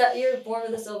you're born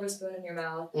with a silver spoon in your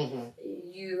mouth,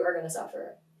 you are going to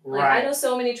suffer. Like, right. I know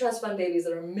so many trust fund babies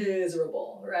that are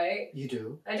miserable, right? You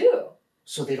do? I do.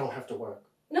 So they don't have to work?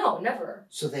 No, never.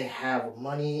 So they have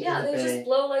money in the bank. Yeah, they just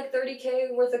blow like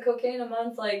 $30K worth of cocaine a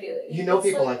month. Like, you know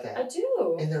people like that? I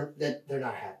do. And they're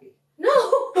not happy. No.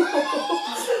 Who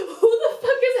the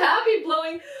fuck is happy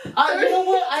blowing? You know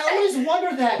what? I always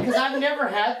wonder that because I've never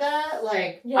had that.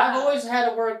 Like, I've always had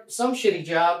to work some shitty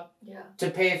job to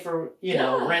pay for, you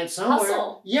know, rent somewhere.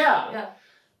 Hustle. Yeah.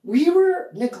 We were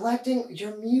neglecting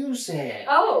your music.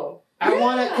 Oh. I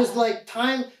want to, because like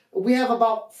we have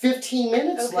about 15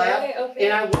 minutes left. Okay.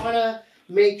 And I want to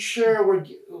make sure we're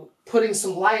putting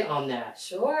some light on that.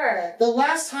 Sure. The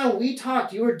last time we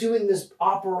talked, you were doing this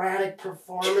operatic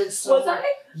performance somewhere. Was I?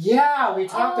 Yeah, we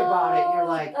talked about it. You're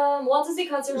like... Walt Disney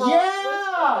Concert Hall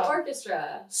with the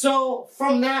orchestra. So,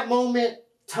 from that moment,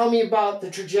 tell me about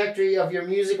the trajectory of your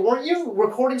music. Weren't you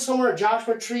recording somewhere at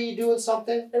Joshua Tree doing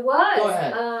something? It was. Go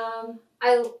ahead.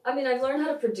 I mean, I've learned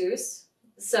how to produce.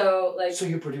 So, like... So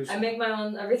you produce? I make my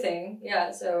own everything.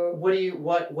 Yeah, so... What do you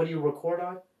record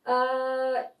on?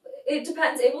 It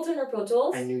depends. Ableton or Pro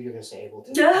Tools. I knew you were going to say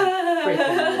Ableton.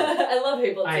 I love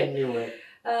Ableton. I knew it.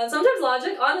 Sometimes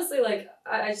Logic. Honestly, like,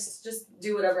 I just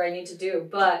do whatever I need to do,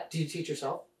 but... Do you teach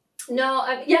yourself? No,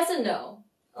 yes and no.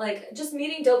 Like, just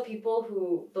meeting dope people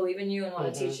who believe in you and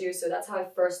want to teach you, so that's how I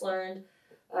first learned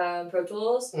Pro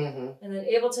Tools. And then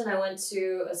Ableton, I went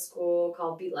to a school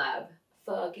called Beat Lab.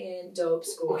 Fucking dope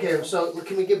school. Okay, so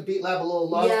can we give Beat Lab a little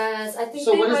love? Yes, I think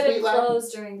they might have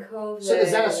closed during COVID. So is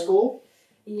that a school?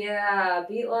 Yeah,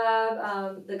 Beat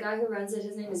Lab. The guy who runs it,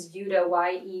 his name is Yuda,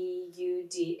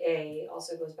 Yeuda.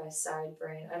 Also goes by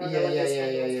Sidebrain. I don't know what his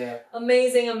name is. Yeah.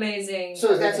 Amazing.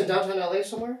 So that's in downtown LA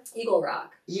somewhere? Eagle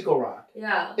Rock.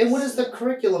 Yeah. And what is the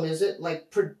curriculum? Is it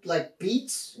like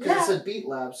beats? Because it says Beat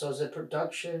Lab, so is it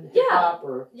production, hip hop,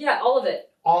 or? Yeah, all of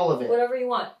it. All of it. Whatever you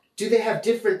want. Do they have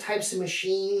different types of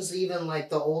machines, even like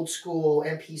the old school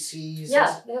MPCs?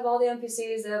 Yeah, they have all the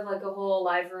MPCs. They have like a whole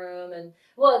live room, and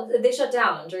well, they shut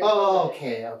down during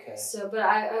COVID. Okay. So, but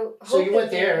I hope so you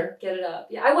went there. Get it up.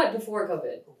 Yeah, I went before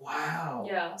COVID. Wow.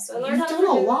 Yeah, so I learned how to You've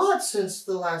done a lot since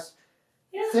the last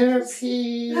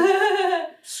therapy,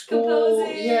 school.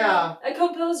 Composing. Yeah. I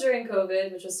composed during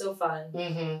COVID, which was so fun.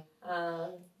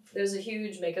 There's a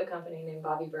huge makeup company named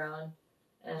Bobby Brown.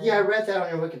 Yeah, I read that on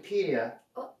your Wikipedia.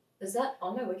 Is that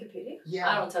on my Wikipedia? Yeah.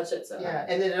 I don't touch it, so. Yeah,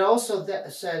 and then it also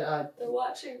said... They're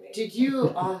watching me. Did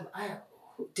you,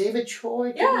 David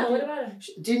Choi? Yeah, what about him?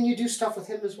 Didn't you do stuff with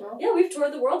him as well? Yeah, we've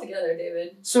toured the world together,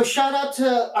 David. So shout out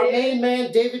to our main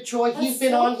man, David Choi. He's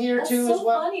been on here too as well. That's so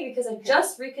funny because I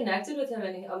just reconnected with him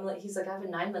and he's like, I have a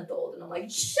 9-month-old. And I'm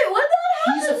like, shit, what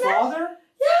the hell? He's a father?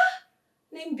 Yeah.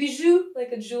 Named Bijou,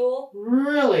 like a jewel.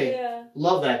 Really? Yeah.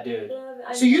 Love that dude.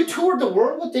 So you toured the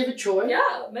world with David Choi?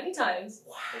 Yeah, many times.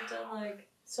 Wow. I've done like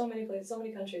So many places, so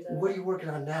many countries. What are you working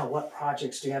on now? What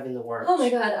projects do you have in the works? Oh my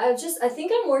god, I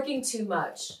think I'm working too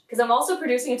much because I'm also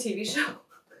producing a TV show.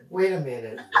 Wait a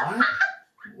minute. What?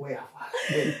 Wait.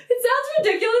 It sounds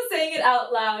ridiculous saying it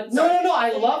out loud. No.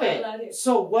 I love it.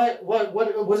 So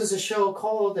what is the show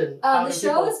called? And the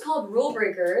show is called Rule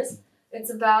Breakers.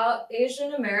 It's about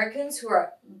Asian Americans who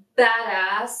are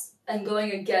badass and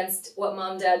going against what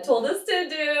mom and dad told us to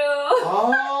do.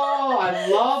 Oh, I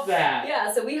love that.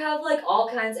 Yeah, so we have like all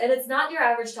kinds, and it's not your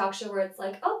average talk show where it's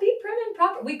like, oh, be prim and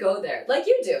proper. We go there, like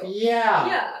you do. Yeah.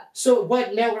 Yeah. So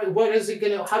what network, what is it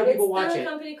gonna, how do people watch it? It's through a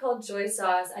company called Joy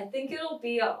Sauce. I think it'll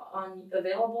be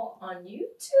available on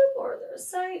YouTube or their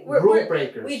site. Rule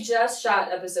Breakers. We just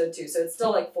shot episode 2, so it's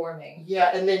still like forming.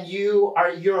 Yeah, and then you're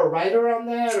a writer on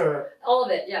that, or? All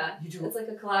of it, yeah. You do. It's like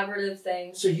a collaborative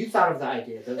thing. So you thought of the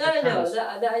idea? No.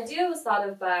 The idea was thought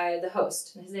of by the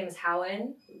host. His name is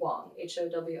Howin Wong.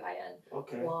 Howin.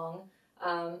 Okay. Wong.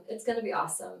 It's gonna be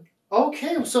awesome.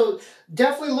 Okay, so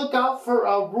definitely look out for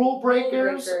Rule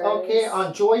Breakers. Okay,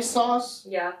 on Joy Sauce.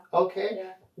 Yeah. Okay.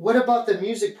 Yeah. What about the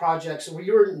music projects? Well,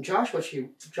 you were in Joshua Tree.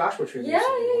 Yeah,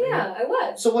 I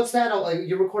was. So what's that?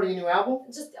 You're recording a new album?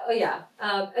 It's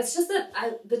just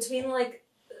that between like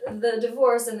the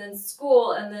divorce and then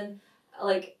school and then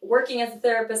like working as a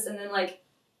therapist and then like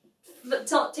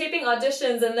taping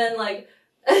auditions and then like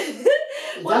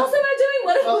what else am I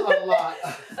doing? A lot.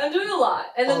 I'm doing a lot,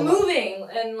 and then moving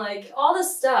and like all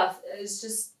this stuff is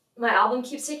just my album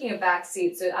keeps taking a back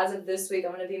seat. So as of this week,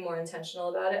 I'm going to be more intentional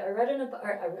about it. I heard in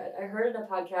a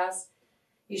podcast,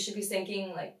 you should be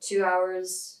sinking like 2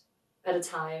 hours at a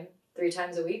time, 3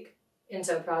 times a week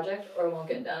into a project, or it won't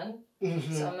get done.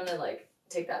 Mm-hmm. So I'm going to like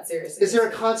take that seriously. Is there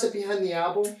a concept behind the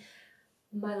album?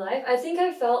 My life, I think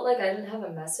I felt like I didn't have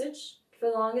a message for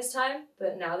the longest time,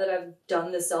 but now that I've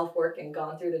done the self-work and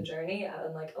gone through the journey,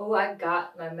 I'm like, oh, I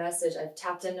got my message. I've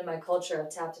tapped into my culture.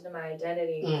 I've tapped into my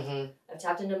identity. Mm-hmm. I've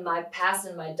tapped into my past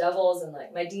and my devils and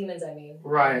like my demons, I mean.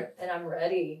 Right. And I'm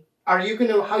ready. How are you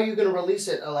gonna release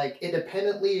it? Like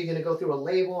independently? You're gonna go through a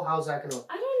label? How's that gonna?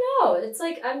 I don't know. It's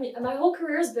like my whole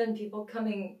career has been people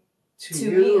coming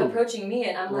to me, approaching me,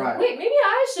 and I'm like, wait, maybe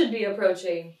I should be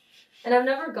approaching. And I've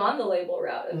never gone the label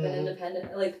route. I've been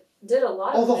independent. Like, did a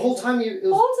lot of the whole time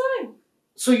whole time.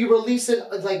 So you release it,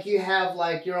 like you have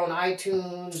like your own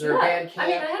iTunes or Bandcamp? I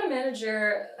mean, I had a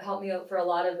manager help me out for a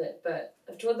lot of it, but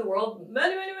I've toured the world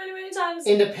many times.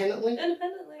 Independently?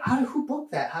 Independently. Who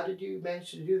booked that? How did you manage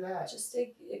to do that?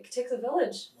 It takes a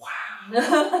village.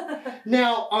 Wow.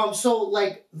 Now, so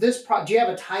like this do you have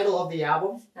a title of the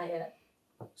album? Not yet.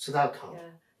 So that'll come.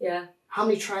 Yeah. How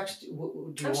many tracks do you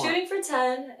want? I'm shooting for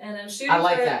 10, and I'm shooting I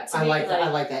like that. I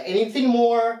like that. Anything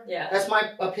more, that's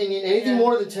my opinion. Anything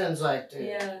more than 10 is like,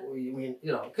 dude,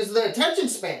 because the attention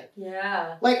span.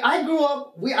 Yeah. Like, I grew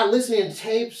up, I listening to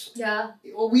tapes. Yeah.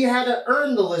 We had to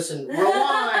earn the listen,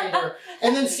 rewind,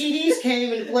 and then CDs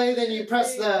came and play, then you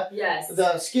press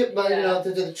the skip button,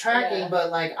 to do the tracking. Yeah.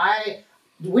 But, like,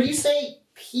 would you say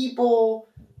people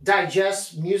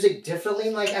digest music differently?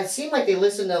 Like, I seem like they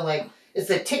listen to, like, it's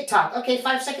the TikTok. Okay,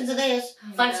 5 seconds of this,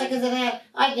 5 seconds of that.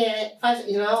 I get it.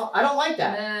 I don't like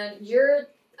that. Man,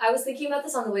 I was thinking about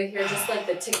this on the way here, just like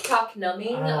the TikTok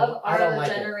numbing of our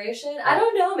generation. I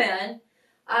don't know, man.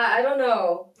 I don't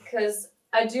know, because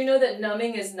I do know that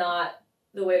numbing is not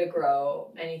the way to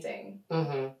grow anything.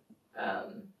 Mm-hmm.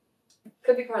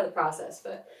 Could be part of the process,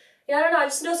 but yeah, I don't know. I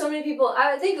just know so many people.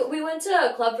 I think we went to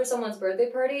a club for someone's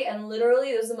birthday party, and literally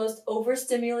it was the most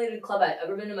overstimulated club I've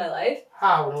ever been in my life.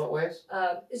 How? In what ways?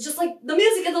 It's just like the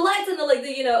music and the lights and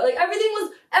everything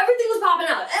was popping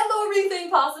out,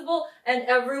 everything possible, and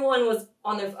everyone was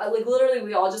on their literally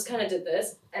we all just kind of did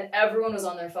this, and everyone was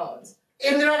on their phones.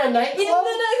 And they're at a nightclub?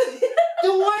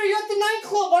 Then why are you at the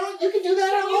nightclub? Why don't you can do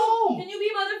that at home? Can you be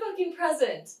motherfucking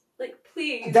present? Like,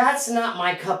 please. That's not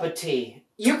my cup of tea.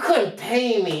 You couldn't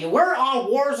pay me. We're on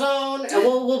Warzone, and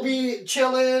we'll be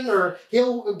chilling, or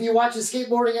he'll be watching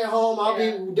skateboarding at home. I'll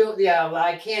be doing,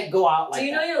 I can't go out like that. Do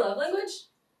you know your love language?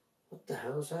 What the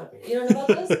hell does that mean? You don't know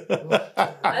about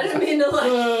this? I didn't mean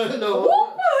to no.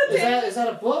 Is that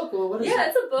a book, or what is it? Yeah,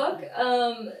 it's a book.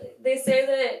 They say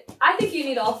that, I think you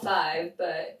need all 5,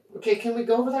 but... Okay, can we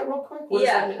go over that real quick? What does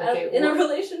that mean? Okay, in a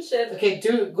relationship... Okay,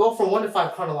 go from 1 to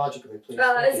 5 chronologically, please.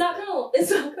 It's not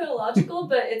chronological,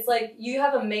 but it's like you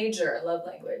have a major love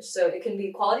language. So it can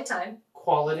be quality time.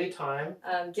 Quality time.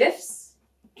 Gifts.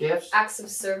 Gifts. Acts of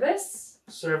service.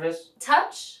 Service.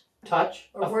 Touch. Touch.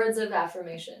 Or words of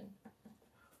affirmation.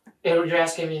 You're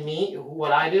asking me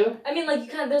what I do? I mean, like,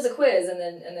 there's a quiz, and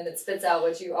then it spits out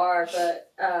what you are,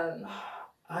 but...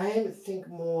 I think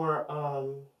more,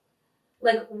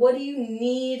 Like, what do you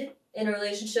need in a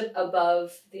relationship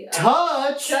above the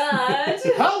Touch. Touch.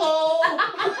 Hello.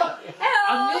 Hello.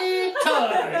 I need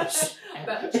touch.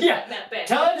 Yeah.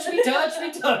 Touch me, touch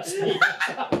me, touch me.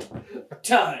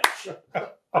 Touch.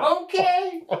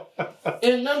 Okay.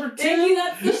 And number 2. Thinking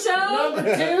that's the show.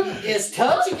 Number 2 is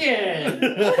touch again.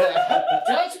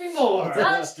 Touch me more.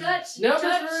 Touch. Number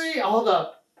touch. 3. Hold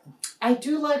up. I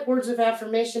do like words of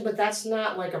affirmation, but that's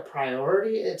not like a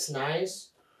priority. It's nice.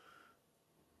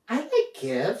 I like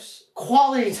gifts.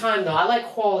 Quality time, though. I like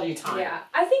quality time. Yeah,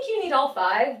 I think you need all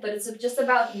 5, but it's just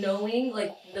about knowing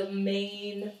like the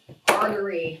main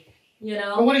artery. You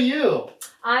know. But what are you?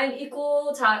 I'm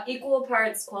equal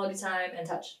parts quality time and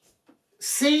touch.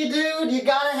 See, dude, you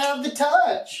gotta have the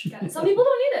touch. Yeah. Some people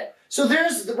don't need it. So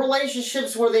there's the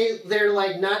relationships where they're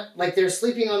like not like they're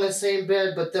sleeping on the same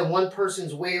bed, but then one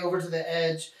person's way over to the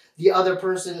edge, the other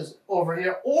person is over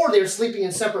here, or they're sleeping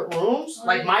in separate rooms,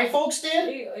 like my folks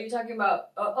did. Are you talking about?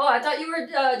 Oh, I thought you were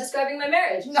describing my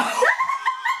marriage. No.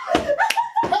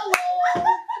 Hello.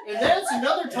 And that's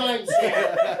another time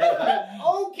stamp.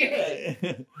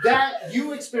 Okay. That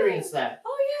you experienced that.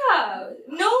 Oh yeah.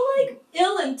 No like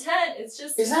ill intent. It's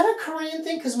just. Is that a Korean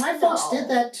thing? Because my folks did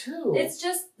that too. It's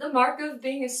just the mark of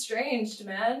being estranged,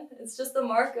 man. It's just the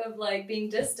mark of like being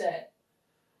distant.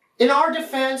 In our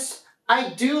defense,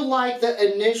 I do like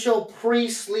the initial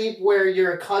pre-sleep where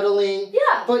you're cuddling.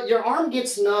 Yeah. But your arm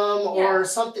gets numb or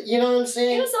something. You know what I'm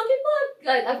saying? You know, some people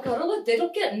I've cuddled with, they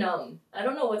don't get numb. I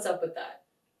don't know what's up with that.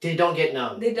 They don't get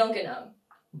numb. They don't get numb.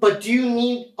 But do you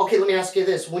need... Okay, let me ask you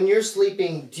this. When you're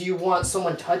sleeping, do you want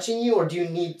someone touching you or do you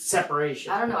need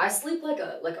separation? I don't know. I sleep like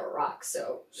a rock,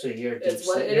 so... So you're deep It's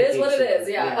what sleep. it is what it is.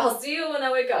 Yeah. I'll see you when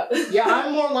I wake up. Yeah,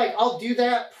 I'm more like, I'll do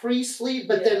that pre-sleep,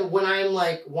 but then when I'm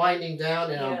like winding down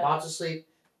and I'm about to sleep,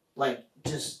 like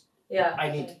just... Yeah.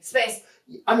 I need... Space.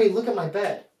 I mean, look at my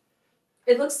bed.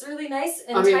 It looks really nice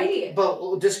and tidy.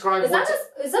 But describe is that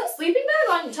a sleeping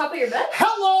bag on top of your bed?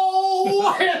 Hello!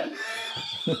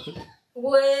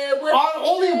 what on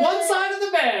only one side of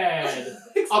the bed.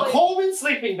 A Coleman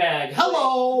sleeping bag.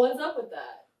 Hello! What's up with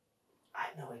that? I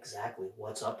know exactly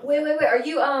what's up with Wait. Are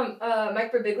you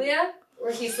Mike Birbiglia?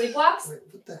 Where he sleepwalks? Wait,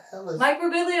 what the hell is... Mike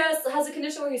Birbiglia has a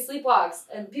condition where he sleepwalks.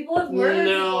 And people have murdered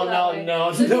people that way.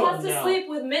 No. So he has to sleep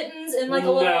with mittens in like a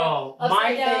little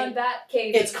upside down bat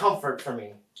cave. It's comfort for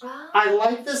me. Ah. I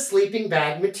like the sleeping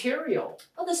bag material.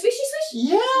 Oh, the swishy swish?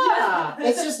 Yeah!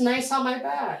 It's just nice on my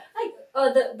back.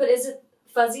 But is it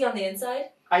fuzzy on the inside?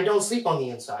 I don't sleep on the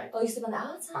inside. Oh, you sleep on the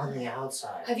outside? On the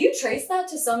outside. Have you traced that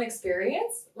to some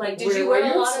experience? Like, did you wear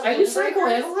a lot of... Are you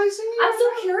psychoanalyzing me? I'm so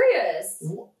curious.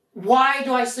 Why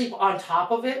do I sleep on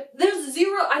top of it? There's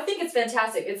zero... I think it's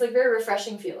fantastic. It's like very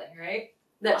refreshing feeling, right?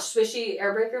 That swishy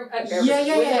air breaker.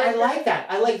 Yeah. I like that.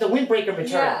 I like the windbreaker material.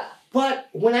 Yeah. But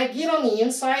when I get on the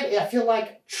inside, I feel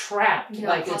like trapped. Yeah,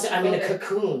 like I'm in a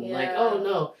cocoon. Yeah. Like, oh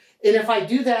no. And if I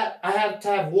do that, I have to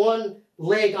have one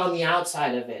leg on the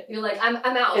outside of it. You're like, I'm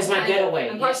out. It's my getaway.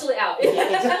 I'm partially out.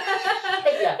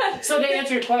 Yeah. So to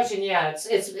answer your question, yeah,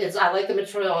 it's I like the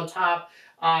material on top.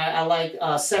 I like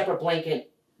a separate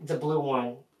blanket, the blue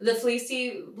one. The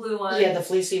fleecy blue one. Yeah, the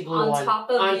fleecy blue one. On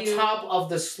top of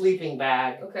the sleeping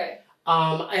bag. Okay.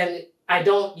 And I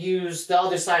don't use the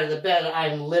other side of the bed.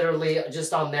 I'm literally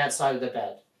just on that side of the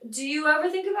bed. Do you ever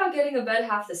think about getting a bed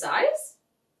half the size?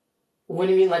 What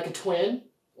do you mean, like a twin?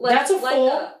 Like, that's a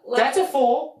full. That's a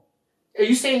full. Are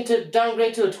you saying to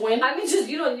downgrade to a twin? I mean, just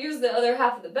you don't use the other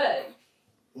half of the bed.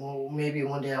 Well, maybe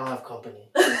one day I'll have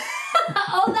company.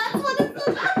 Oh, that's what it's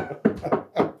about.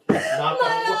 My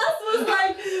ass was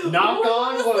like, knock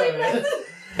on wood.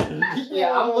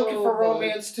 Yeah, I'm looking for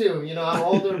romance too. You know, I'm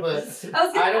older, but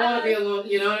I don't want to be alone.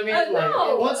 You know what I mean?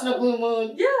 Like once in a blue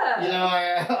moon. Yeah. You know,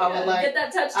 I would like get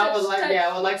that touch. I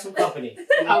would like some company.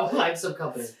 I would like some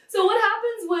company. So what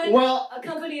happens when a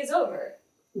company is over?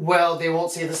 Well, they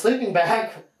won't see the sleeping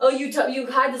bag. Oh, you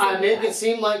hide the sleeping bag. I make it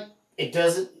seem like it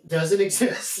doesn't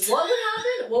exist. What would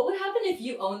happen? What would happen if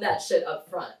you owned that shit up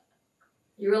front?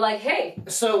 You were like, hey.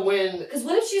 So when... Because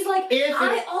what if she's like,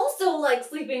 I also like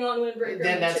sleeping on windbreaker.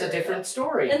 Then that's a different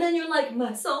story. And then you're like,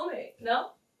 my soulmate.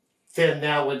 No? Then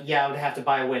I would have to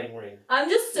buy a wedding ring. I'm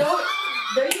just so...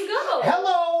 There you go.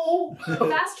 Hello!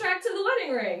 Fast track to the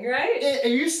wedding ring, right? Are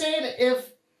you saying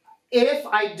if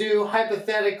I do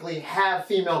hypothetically have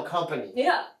female company?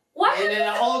 Yeah. Why? In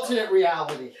an alternate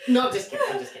reality. No, just kidding.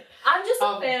 I'm just kidding. I'm just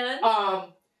a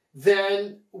fan.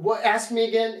 Then what? Ask me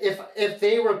again if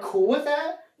they were cool with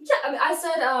that. Yeah, I mean, I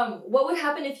said, what would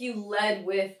happen if you led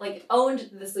with owned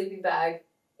the sleeping bag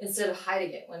instead of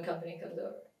hiding it when company comes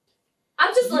over?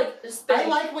 I'm just I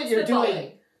like what you're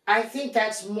doing. I think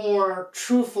that's more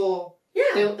truthful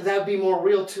Yeah. that would be more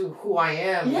real to who I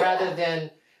am rather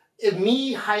than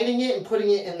me hiding it and putting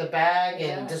it in the bag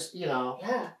and just, you know.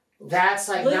 Yeah. That's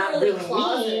like Literally not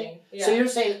really me. Yeah. So you're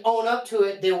saying own up to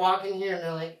it. They walk in here and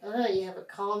they're like, oh, you have a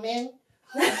comment?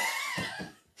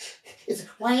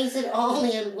 Why is it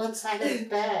only on one side of the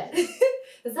bag?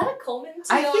 Is that a Coleman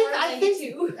TR? I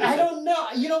think, I don't know.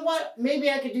 You know what? Maybe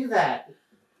I could do that.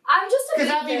 I'm just a big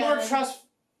fan. Because that'd be more trust.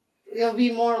 It'll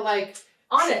be more like...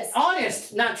 Honest.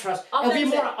 Honest, not trust. Authentic.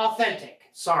 It'll be more authentic.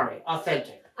 Sorry,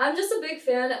 authentic. I'm just a big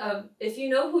fan of, if you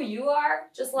know who you are,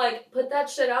 just like put that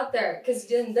shit out there. Because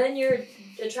then you're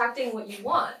attracting what you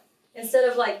want. Instead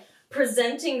of like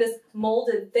presenting this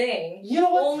molded thing. You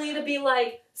know what? Only to be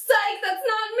like, psych, that's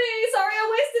not me. Sorry, I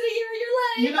wasted a year of your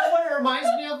life. You know what it reminds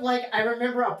me of? Like, I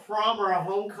remember a prom or a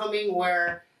homecoming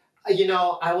where, you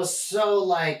know, I was so,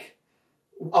 like,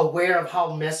 aware of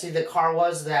how messy the car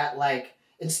was that, like,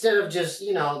 instead of just,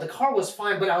 you know, the car was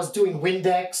fine, but I was doing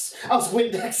Windex. I was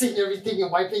Windexing everything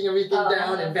and wiping everything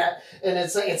down and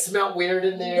it's like, it smelled weird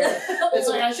in there. It's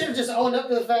like, I should have just owned up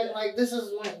to the fact, like, this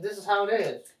is how it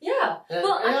is. Yeah. And,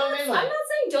 well, you know what I mean? Like, I'm not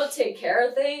saying don't take care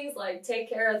of things. Like, take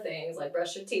care of things. Like,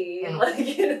 brush your teeth. Like,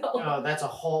 you know. Oh, that's a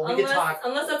whole, we could talk.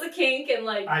 Unless that's a kink and,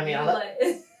 like, I mean,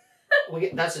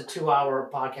 that's a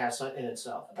 2-hour podcast in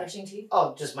itself. Brushing teeth?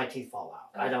 Oh, just my teeth fall out.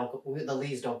 Okay. The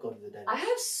Lees don't go to the dentist. I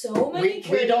have so many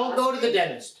We don't go to the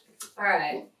dentist. All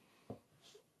right.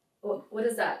 What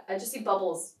is that? I just see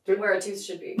bubbles where a tooth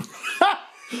should be.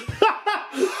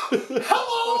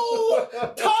 Hello!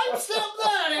 Timestamp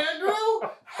that, Andrew!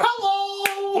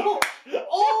 Hello!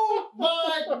 Oh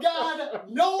my God!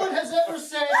 No one has ever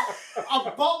said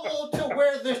a bubble to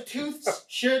where the tooth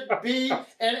should be.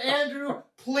 And Andrew,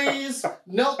 please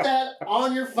note that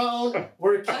on your phone.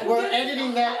 We're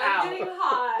editing that out. I'm getting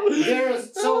hot.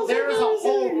 There is a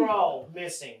whole row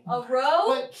missing. A row?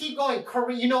 But keep going.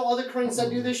 You know other Koreans that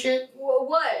do this shit?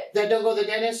 What? That don't go to the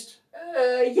dentist?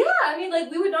 Yeah. I mean, like,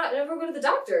 we would never go to the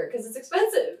doctor because it's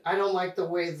expensive. I don't like the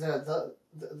way the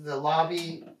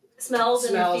lobby smells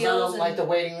and feels. I don't like the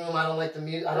waiting room. I don't like the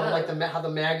music. I don't like how the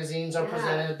magazines are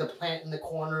presented. The plant in the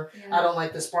corner. Yeah. I don't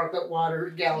like the sparklet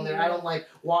water gallon there. I don't like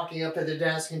walking up to the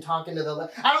desk and talking to the.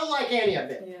 I don't like any of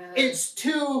it. Yeah. It's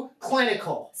too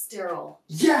clinical. Sterile.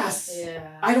 Yes.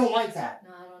 Yeah. I don't like that. No,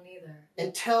 I don't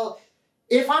either.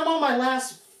 If I'm on my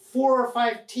last 4 or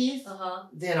 5 teeth,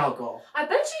 then I'll go. I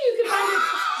bet you could find it.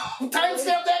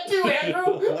 Timestamp that too,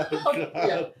 Andrew.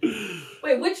 Yeah.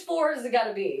 Wait, which 4 has it got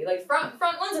to be? Like front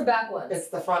ones or back ones? It's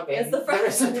the front, baby. It's the front.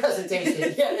 There's the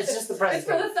presentation. Yeah, it's just the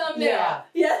presentation. It's for the thumbnail.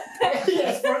 Yeah.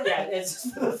 It's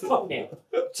just for the thumbnail.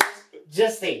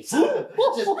 Just these. Just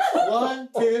 1,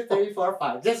 2, 3, 4,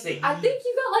 5. Just these. I think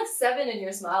you got like 7 in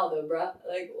your smile though, bruh.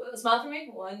 Like, smile for me.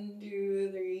 1, 2,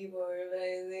 3, 4, 5,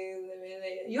 6, 7,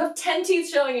 8. You have 10 teeth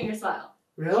showing in your smile.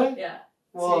 Really? Yeah.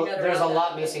 Well, so there's a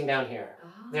lot missing down here. Oh.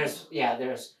 There's.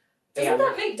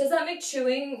 Does that make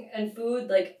chewing and food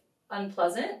like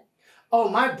unpleasant? Oh,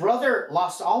 my brother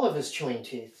lost all of his chewing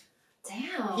teeth.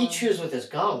 Damn. He chews with his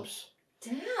gums.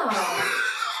 Damn.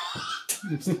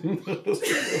 We're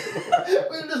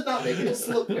just not making us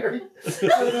look very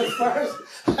good as far as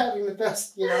having the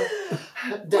best, you know,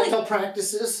 dental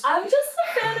practices. I'm just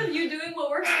a fan of you doing what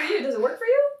works for you. Does it work for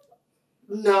you?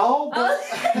 No, but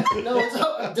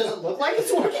does it look like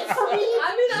it's working for me?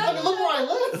 I mean, look where I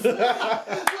live.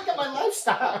 Look at my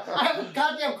lifestyle. I have a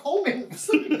goddamn Coleman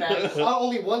sleeping bag on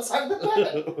only one side of the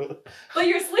bed. But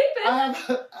you're sleeping. I have,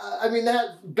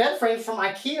 that bed frame from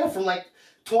IKEA from like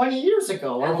 20 years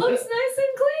ago. It looks nice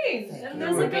and clean. And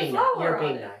there's like a flower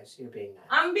on it. You're being nice.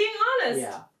 I'm being honest.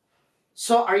 Yeah.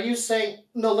 So are you saying,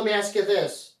 no, let me ask you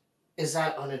this. Is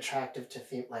that unattractive to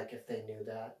like if they knew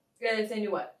that? Yeah, if they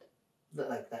knew what?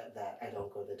 Like that I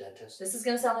don't go to the dentist. This is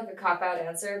going to sound like a cop-out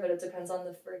answer, but it depends on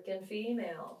the freaking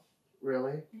female.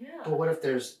 Really? Yeah. But what if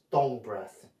there's dong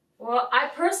breath? Well, I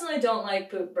personally don't like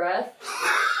poop breath.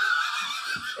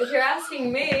 If you're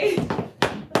asking me,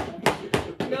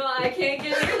 no, I can't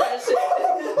get near that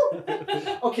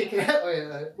shit.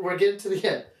 Okay, we're getting to the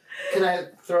end. Can I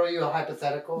throw you a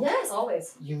hypothetical? Yes,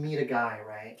 always. You meet a guy,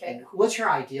 right? Okay. And what's your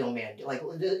ideal man? Like,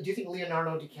 do you think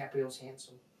Leonardo DiCaprio's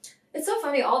handsome? It's so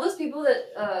funny. All those people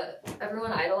that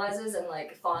everyone idolizes and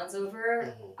like fawns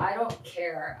over, I don't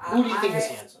care. Who do you think is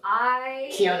handsome?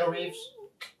 Keanu Reeves?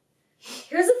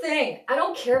 Here's the thing. I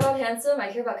don't care about handsome. I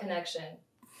care about connection.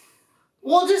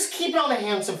 Well, just keep it on the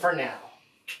handsome for now.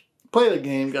 Play the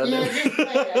game, goddamn. Yeah, just play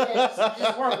it. Yeah,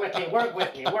 just work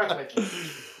with me.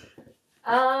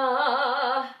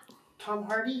 Tom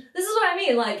Hardy? This is what I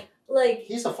mean. Like.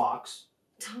 He's a fox.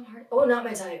 Tom Hardy. Oh, not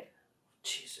my type.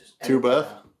 Jesus. Too bad.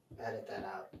 Edit that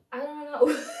out. I don't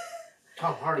know.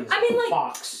 Tom Hardy is I mean, a like,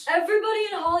 fox. Everybody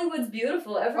in Hollywood's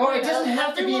beautiful. Everyone, Oh, it doesn't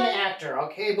have to be an actor,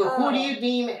 okay? But who do you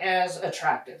deem as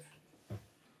attractive?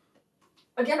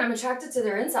 Again, I'm attracted to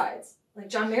their insides. Like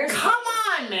John Mayer. Come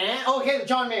on, man. Okay,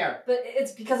 John Mayer. But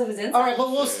it's because of his insides. All right,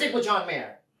 but we'll stick with John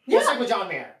Mayer. We'll stick with John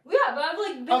Mayer. Yeah, but I've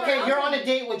like been Okay, around you're him. on a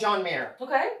date with John Mayer.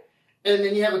 Okay. And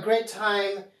then you have a great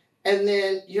time, and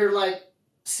then you're like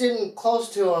sitting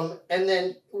close to him, and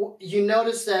then you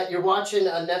notice that you're watching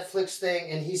a Netflix thing,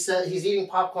 and he said he's eating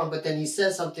popcorn, but then he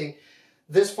says something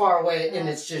this far away, and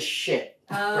it's just shit.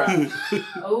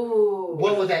 Oh.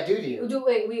 What would that do to you?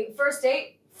 Wait, first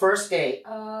date? First date.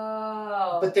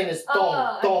 Oh. But then it's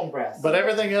dong breath. But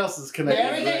everything else is connected.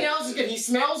 Everything else is good. He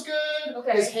smells good.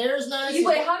 Okay. His hair's nice.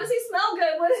 Wait, how does he smell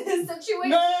good? What is his situation?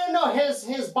 No.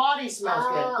 His body smells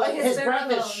good. Like his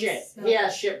breath is shit. He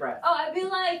has shit breath. Oh, I'd be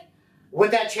like.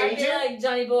 Would that change it? I'd be like,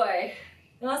 Johnny boy,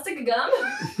 you want to stick a gum?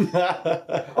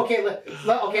 Okay,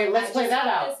 let's play that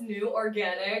out. This new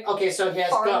organic. Okay, so he has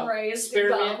gum.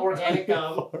 Spearmint gum. organic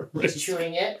gum. He's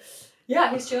chewing it.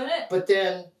 Yeah, he's chewing it. But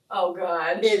then. Oh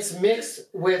God. It's mixed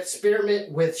with spearmint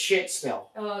with shit still.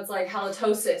 Oh, it's like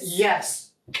halitosis.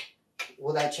 Yes.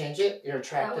 Will that change it? You're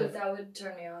attractive. That would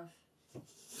turn me off.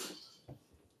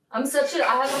 I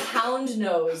have a hound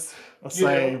nose.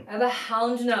 Same. I have a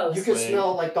hound nose. You can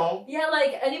smell like dong. Yeah,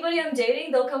 like anybody I'm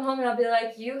dating, they'll come home and I'll be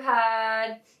like, you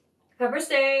had pepper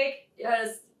steak, you had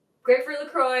grapefruit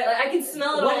LaCroix. Like I can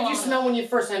smell it all. What did you smell when you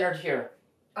first entered here?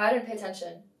 Oh, I didn't pay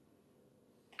attention.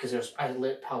 Because I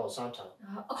lit Palo Santo.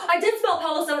 Oh, I did smell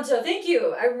Palo Santo. Thank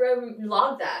you. I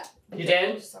logged that. You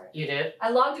did? Oh, sorry. You did? I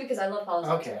logged it because I love Palo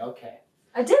Santo. Okay.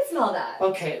 I did smell that.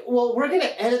 Okay, well, we're going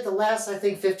to edit the last, I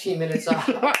think, 15 minutes off.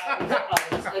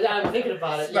 I'm thinking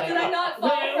about it. Did I not fall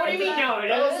What do you mean, no?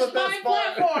 That was the my best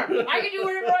part. platform. I can do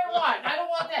whatever I want. I don't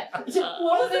want that.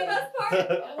 What was the best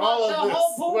part? All the of this.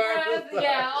 whole pool Where breath,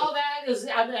 yeah, all that is,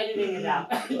 I'm editing it out.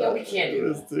 Yeah, we can't do It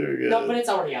was that. too good. No, but it's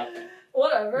already out there.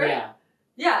 Whatever. Yeah.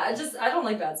 Yeah, I don't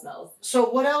like bad smells. So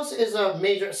what else is a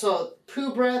major, so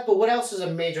poo breath, but what else is a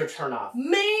major turnoff?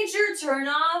 Major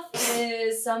turnoff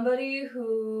is somebody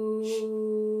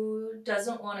who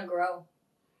doesn't want to grow.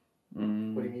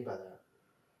 What do you mean by that?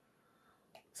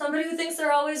 Somebody who thinks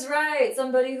they're always right.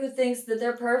 Somebody who thinks that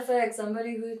they're perfect.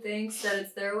 Somebody who thinks that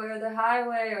it's their way or the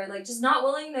highway, or like just not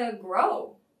willing to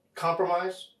grow.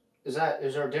 Compromise? Is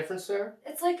there a difference there?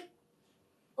 It's like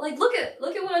look at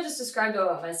what I just described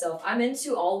about myself. I'm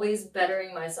into always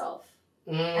bettering myself.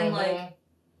 And like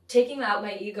taking out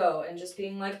my ego and just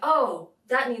being like, oh,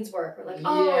 that needs work, or like,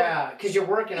 oh, yeah, because you're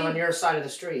working on your side of the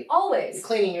street. Always. You're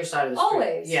cleaning your side of the street.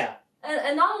 Always. Yeah.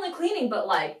 And not only cleaning, but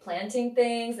like planting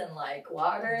things and like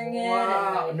watering it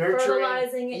Wow. and like, Nurturing.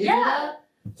 fertilizing it. You do Yeah. that?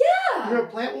 Yeah. You're a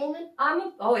plant woman?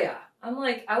 Oh yeah. I'm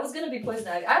like, I was gonna be poison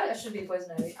ivy. I should be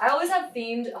poison ivy. I always have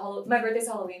themed, my birthday's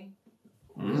Halloween.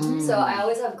 So I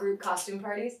always have group costume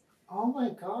parties. Oh my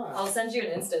god. I'll send you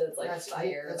an Insta that's like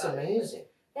fire. That's about amazing.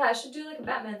 It. Yeah, I should do like a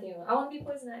Batman theme. I want to be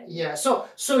poison ivy. Yeah, so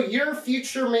your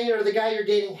future mate or the guy you're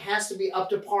dating has to be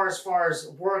up to par as far as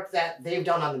work that they've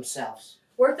done on themselves.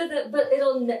 Work but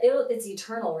it's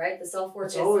eternal, right? The self-work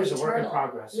is always eternal. a work in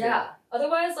progress. Yeah.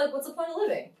 Otherwise, like, what's the point of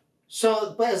living?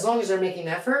 So, but as long as they're making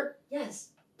effort, Yes.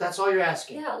 that's all you're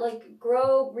asking. Yeah, like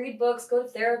grow, read books, go to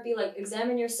therapy, like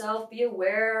examine yourself, be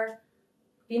aware,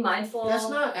 be mindful. That's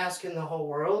not asking the whole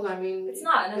world. I mean, It's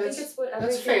not, and I think it's what every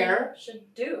that's human fair.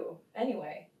 should do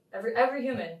anyway. Every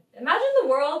human. Imagine the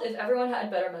world if everyone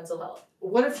had better mental health.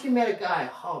 What if you met a guy,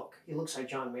 hunk? He looks like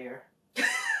John Mayer.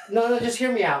 No, just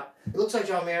hear me out. He looks like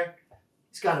John Mayer.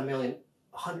 He's got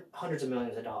hundreds of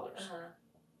millions of dollars.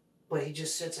 But he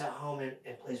just sits at home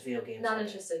and plays video games. Not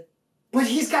interested. But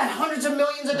he's got hundreds of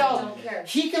millions of dollars. I don't care.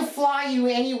 He can fly you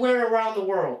anywhere around the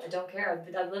world. I don't care.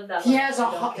 I've lived that He life.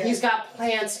 has he's got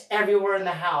plants everywhere in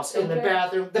the house, in the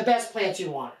bathroom. The best plants you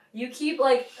want. You keep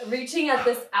like reaching at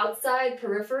this outside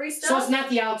periphery stuff. So it's not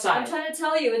the outside. I'm trying to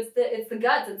tell you, it's the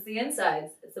guts, it's the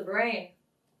insides, it's the brain,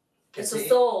 it's the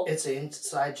soul. It's an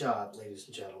inside job, ladies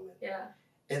and gentlemen. Yeah.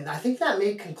 And I think that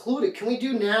may conclude it. Can we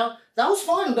do now? That was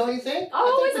fun, don't you think? I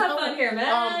always have fun here,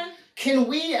 man. Can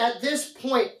we, at this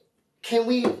point,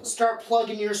 start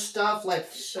plugging your stuff, like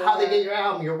how they get your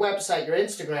album, your website, your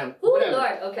Instagram, whatever?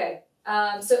 Lord, okay.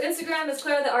 So Instagram is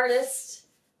Clara the Artist.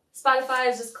 Spotify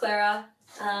is just Clara.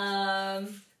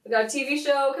 We got a TV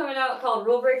show coming out called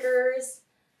Rule Breakers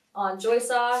on Joy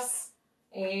Sauce.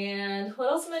 And what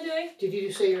else am I doing? Did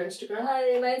you say your Instagram?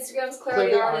 My Instagram is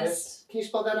Clara the Artist. Can you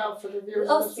spell that out for the viewers?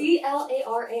 Oh,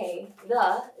 CLARA,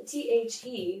 the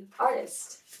THE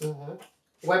artist.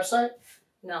 Website?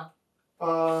 No.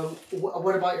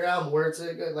 What about your album? Where's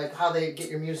it? Like how they get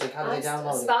your music? How do they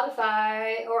download it?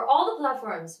 Spotify or all the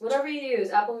platforms, whatever you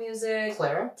use. Apple Music.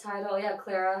 Clara. Tidal, yeah,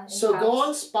 Clara. So go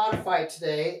on Spotify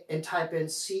today and type in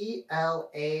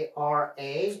Clara,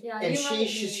 Yeah, and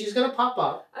she's gonna pop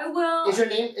up. I will.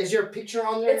 Is your picture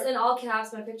on there? It's in all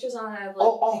caps. My picture's on it. I have like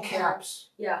all caps.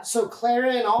 Yeah. So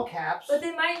Clara in all caps. But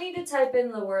they might need to type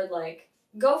in the word like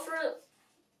go for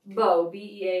Beau,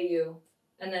 Beau.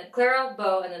 And then Clara,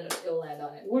 Beau, and then it'll land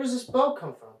on it. Where does this Beau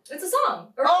come from? It's a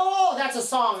song. Oh, that's a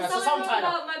song. That's a song title.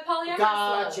 About my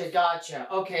polyamorous Gotcha.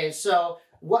 Okay, so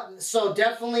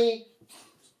definitely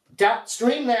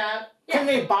stream that. Yeah. Can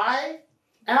they buy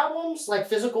albums, like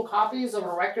physical copies of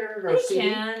a record or CD? They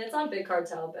can. It's on Big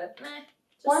Cartel, but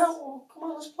Why don't? Come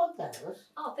on, let's plug that.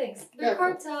 Oh, thanks. Big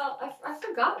Cartel. I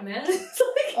forgot, man. It's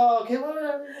like, oh, okay.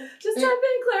 Just type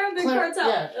in Clara Big Cartel.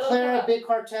 Yeah, Clara Big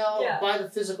Cartel. Yeah. Buy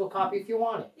the physical copy if you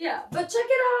want it. Yeah, but check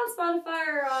it out on Spotify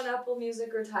or on Apple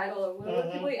Music or Tidal or whatever.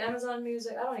 People use Amazon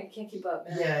Music. I can't keep up,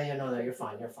 man. Yeah, you know that. You're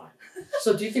fine.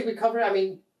 So, do you think we covered? I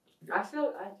mean, I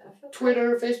feel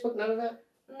Twitter, Facebook, none of that.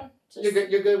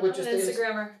 You're good with just an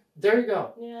Instagrammer. There you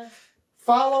go. Yeah.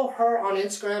 Follow her on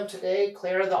Instagram today,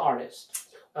 Clara the Artist.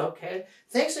 Okay.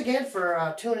 Thanks again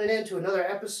for tuning in to another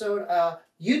episode.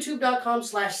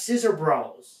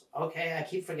 YouTube.com/ScissorBros. Okay, I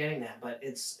keep forgetting that, but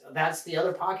that's the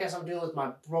other podcast I'm doing with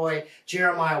my boy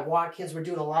Jeremiah Watkins. We're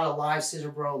doing a lot of live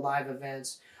Scissor Bro live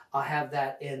events. I'll have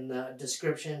that in the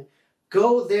description.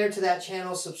 Go there to that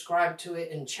channel, subscribe to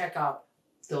it, and check out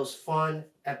those fun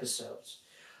episodes.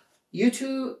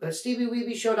 YouTube,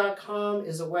 SteebeeWeebieShow.com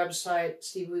is a website.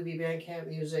 Steebee Weebee Bandcamp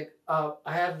Music. I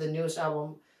have the newest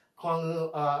album,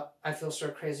 Kwangoo, I Feel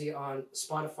Stir Crazy, on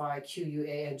Spotify,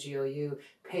 QUANGOU,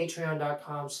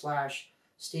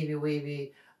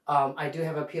 Patreon.com/SteebieWeebie. I do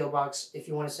have a P.O. Box if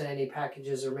you want to send any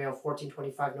packages or mail,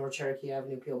 1425 North Cherokee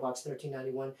Avenue, P.O. Box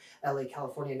 1391, LA,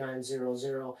 California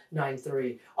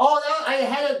 90093. Oh, I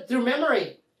had it through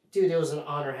memory. Dude, it was an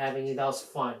honor having you. That was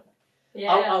fun.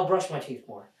 Yeah. I'll brush my teeth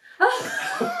more.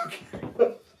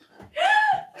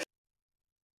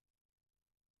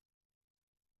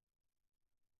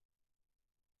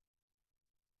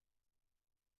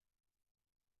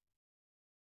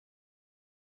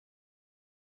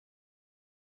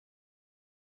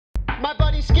 My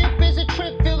buddy Skip is a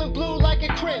trip, feeling blue like a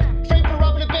crib. Framed for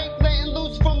robbing a bank, letting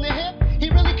loose from the hip. He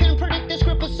really couldn't predict this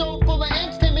script was so full of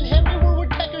angst. Him and Henry were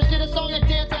woodpeckers, did a song that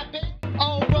danced that big.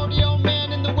 Oh, rodeo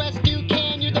man in the West, you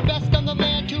can. You're the best on the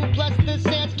land. You bless the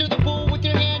sand, stir the bull with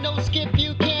your hand. Oh, Skip,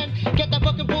 you can. Get that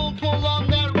fucking bull, pull on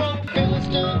that rope. Feeling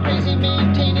stir crazy,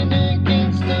 maintaining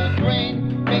against the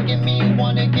grain. Making me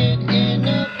wanna get in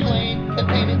a plane. The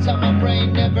pain inside my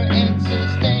brain never ends,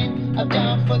 sustain. I'm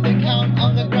down for the count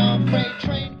on the ground freight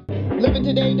train. Living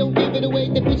today, don't give it away.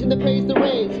 They're preaching the praise, the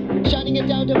raise. Shining it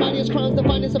down to mightiest crowns, the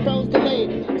finest of frowns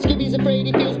delayed. Skibby's afraid,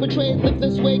 he feels betrayed. Live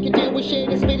this way, can deal with shade.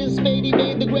 A spade is a spade, he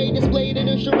made the grade displayed in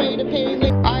a charade of pain.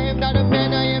 I am not a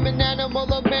man, I am an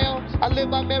animal, a male. I live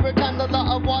by maritime, the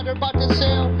law of water, about to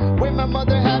sail. Where my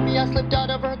mother had me, I slipped out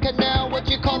of her canal. What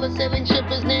you call a sailing ship?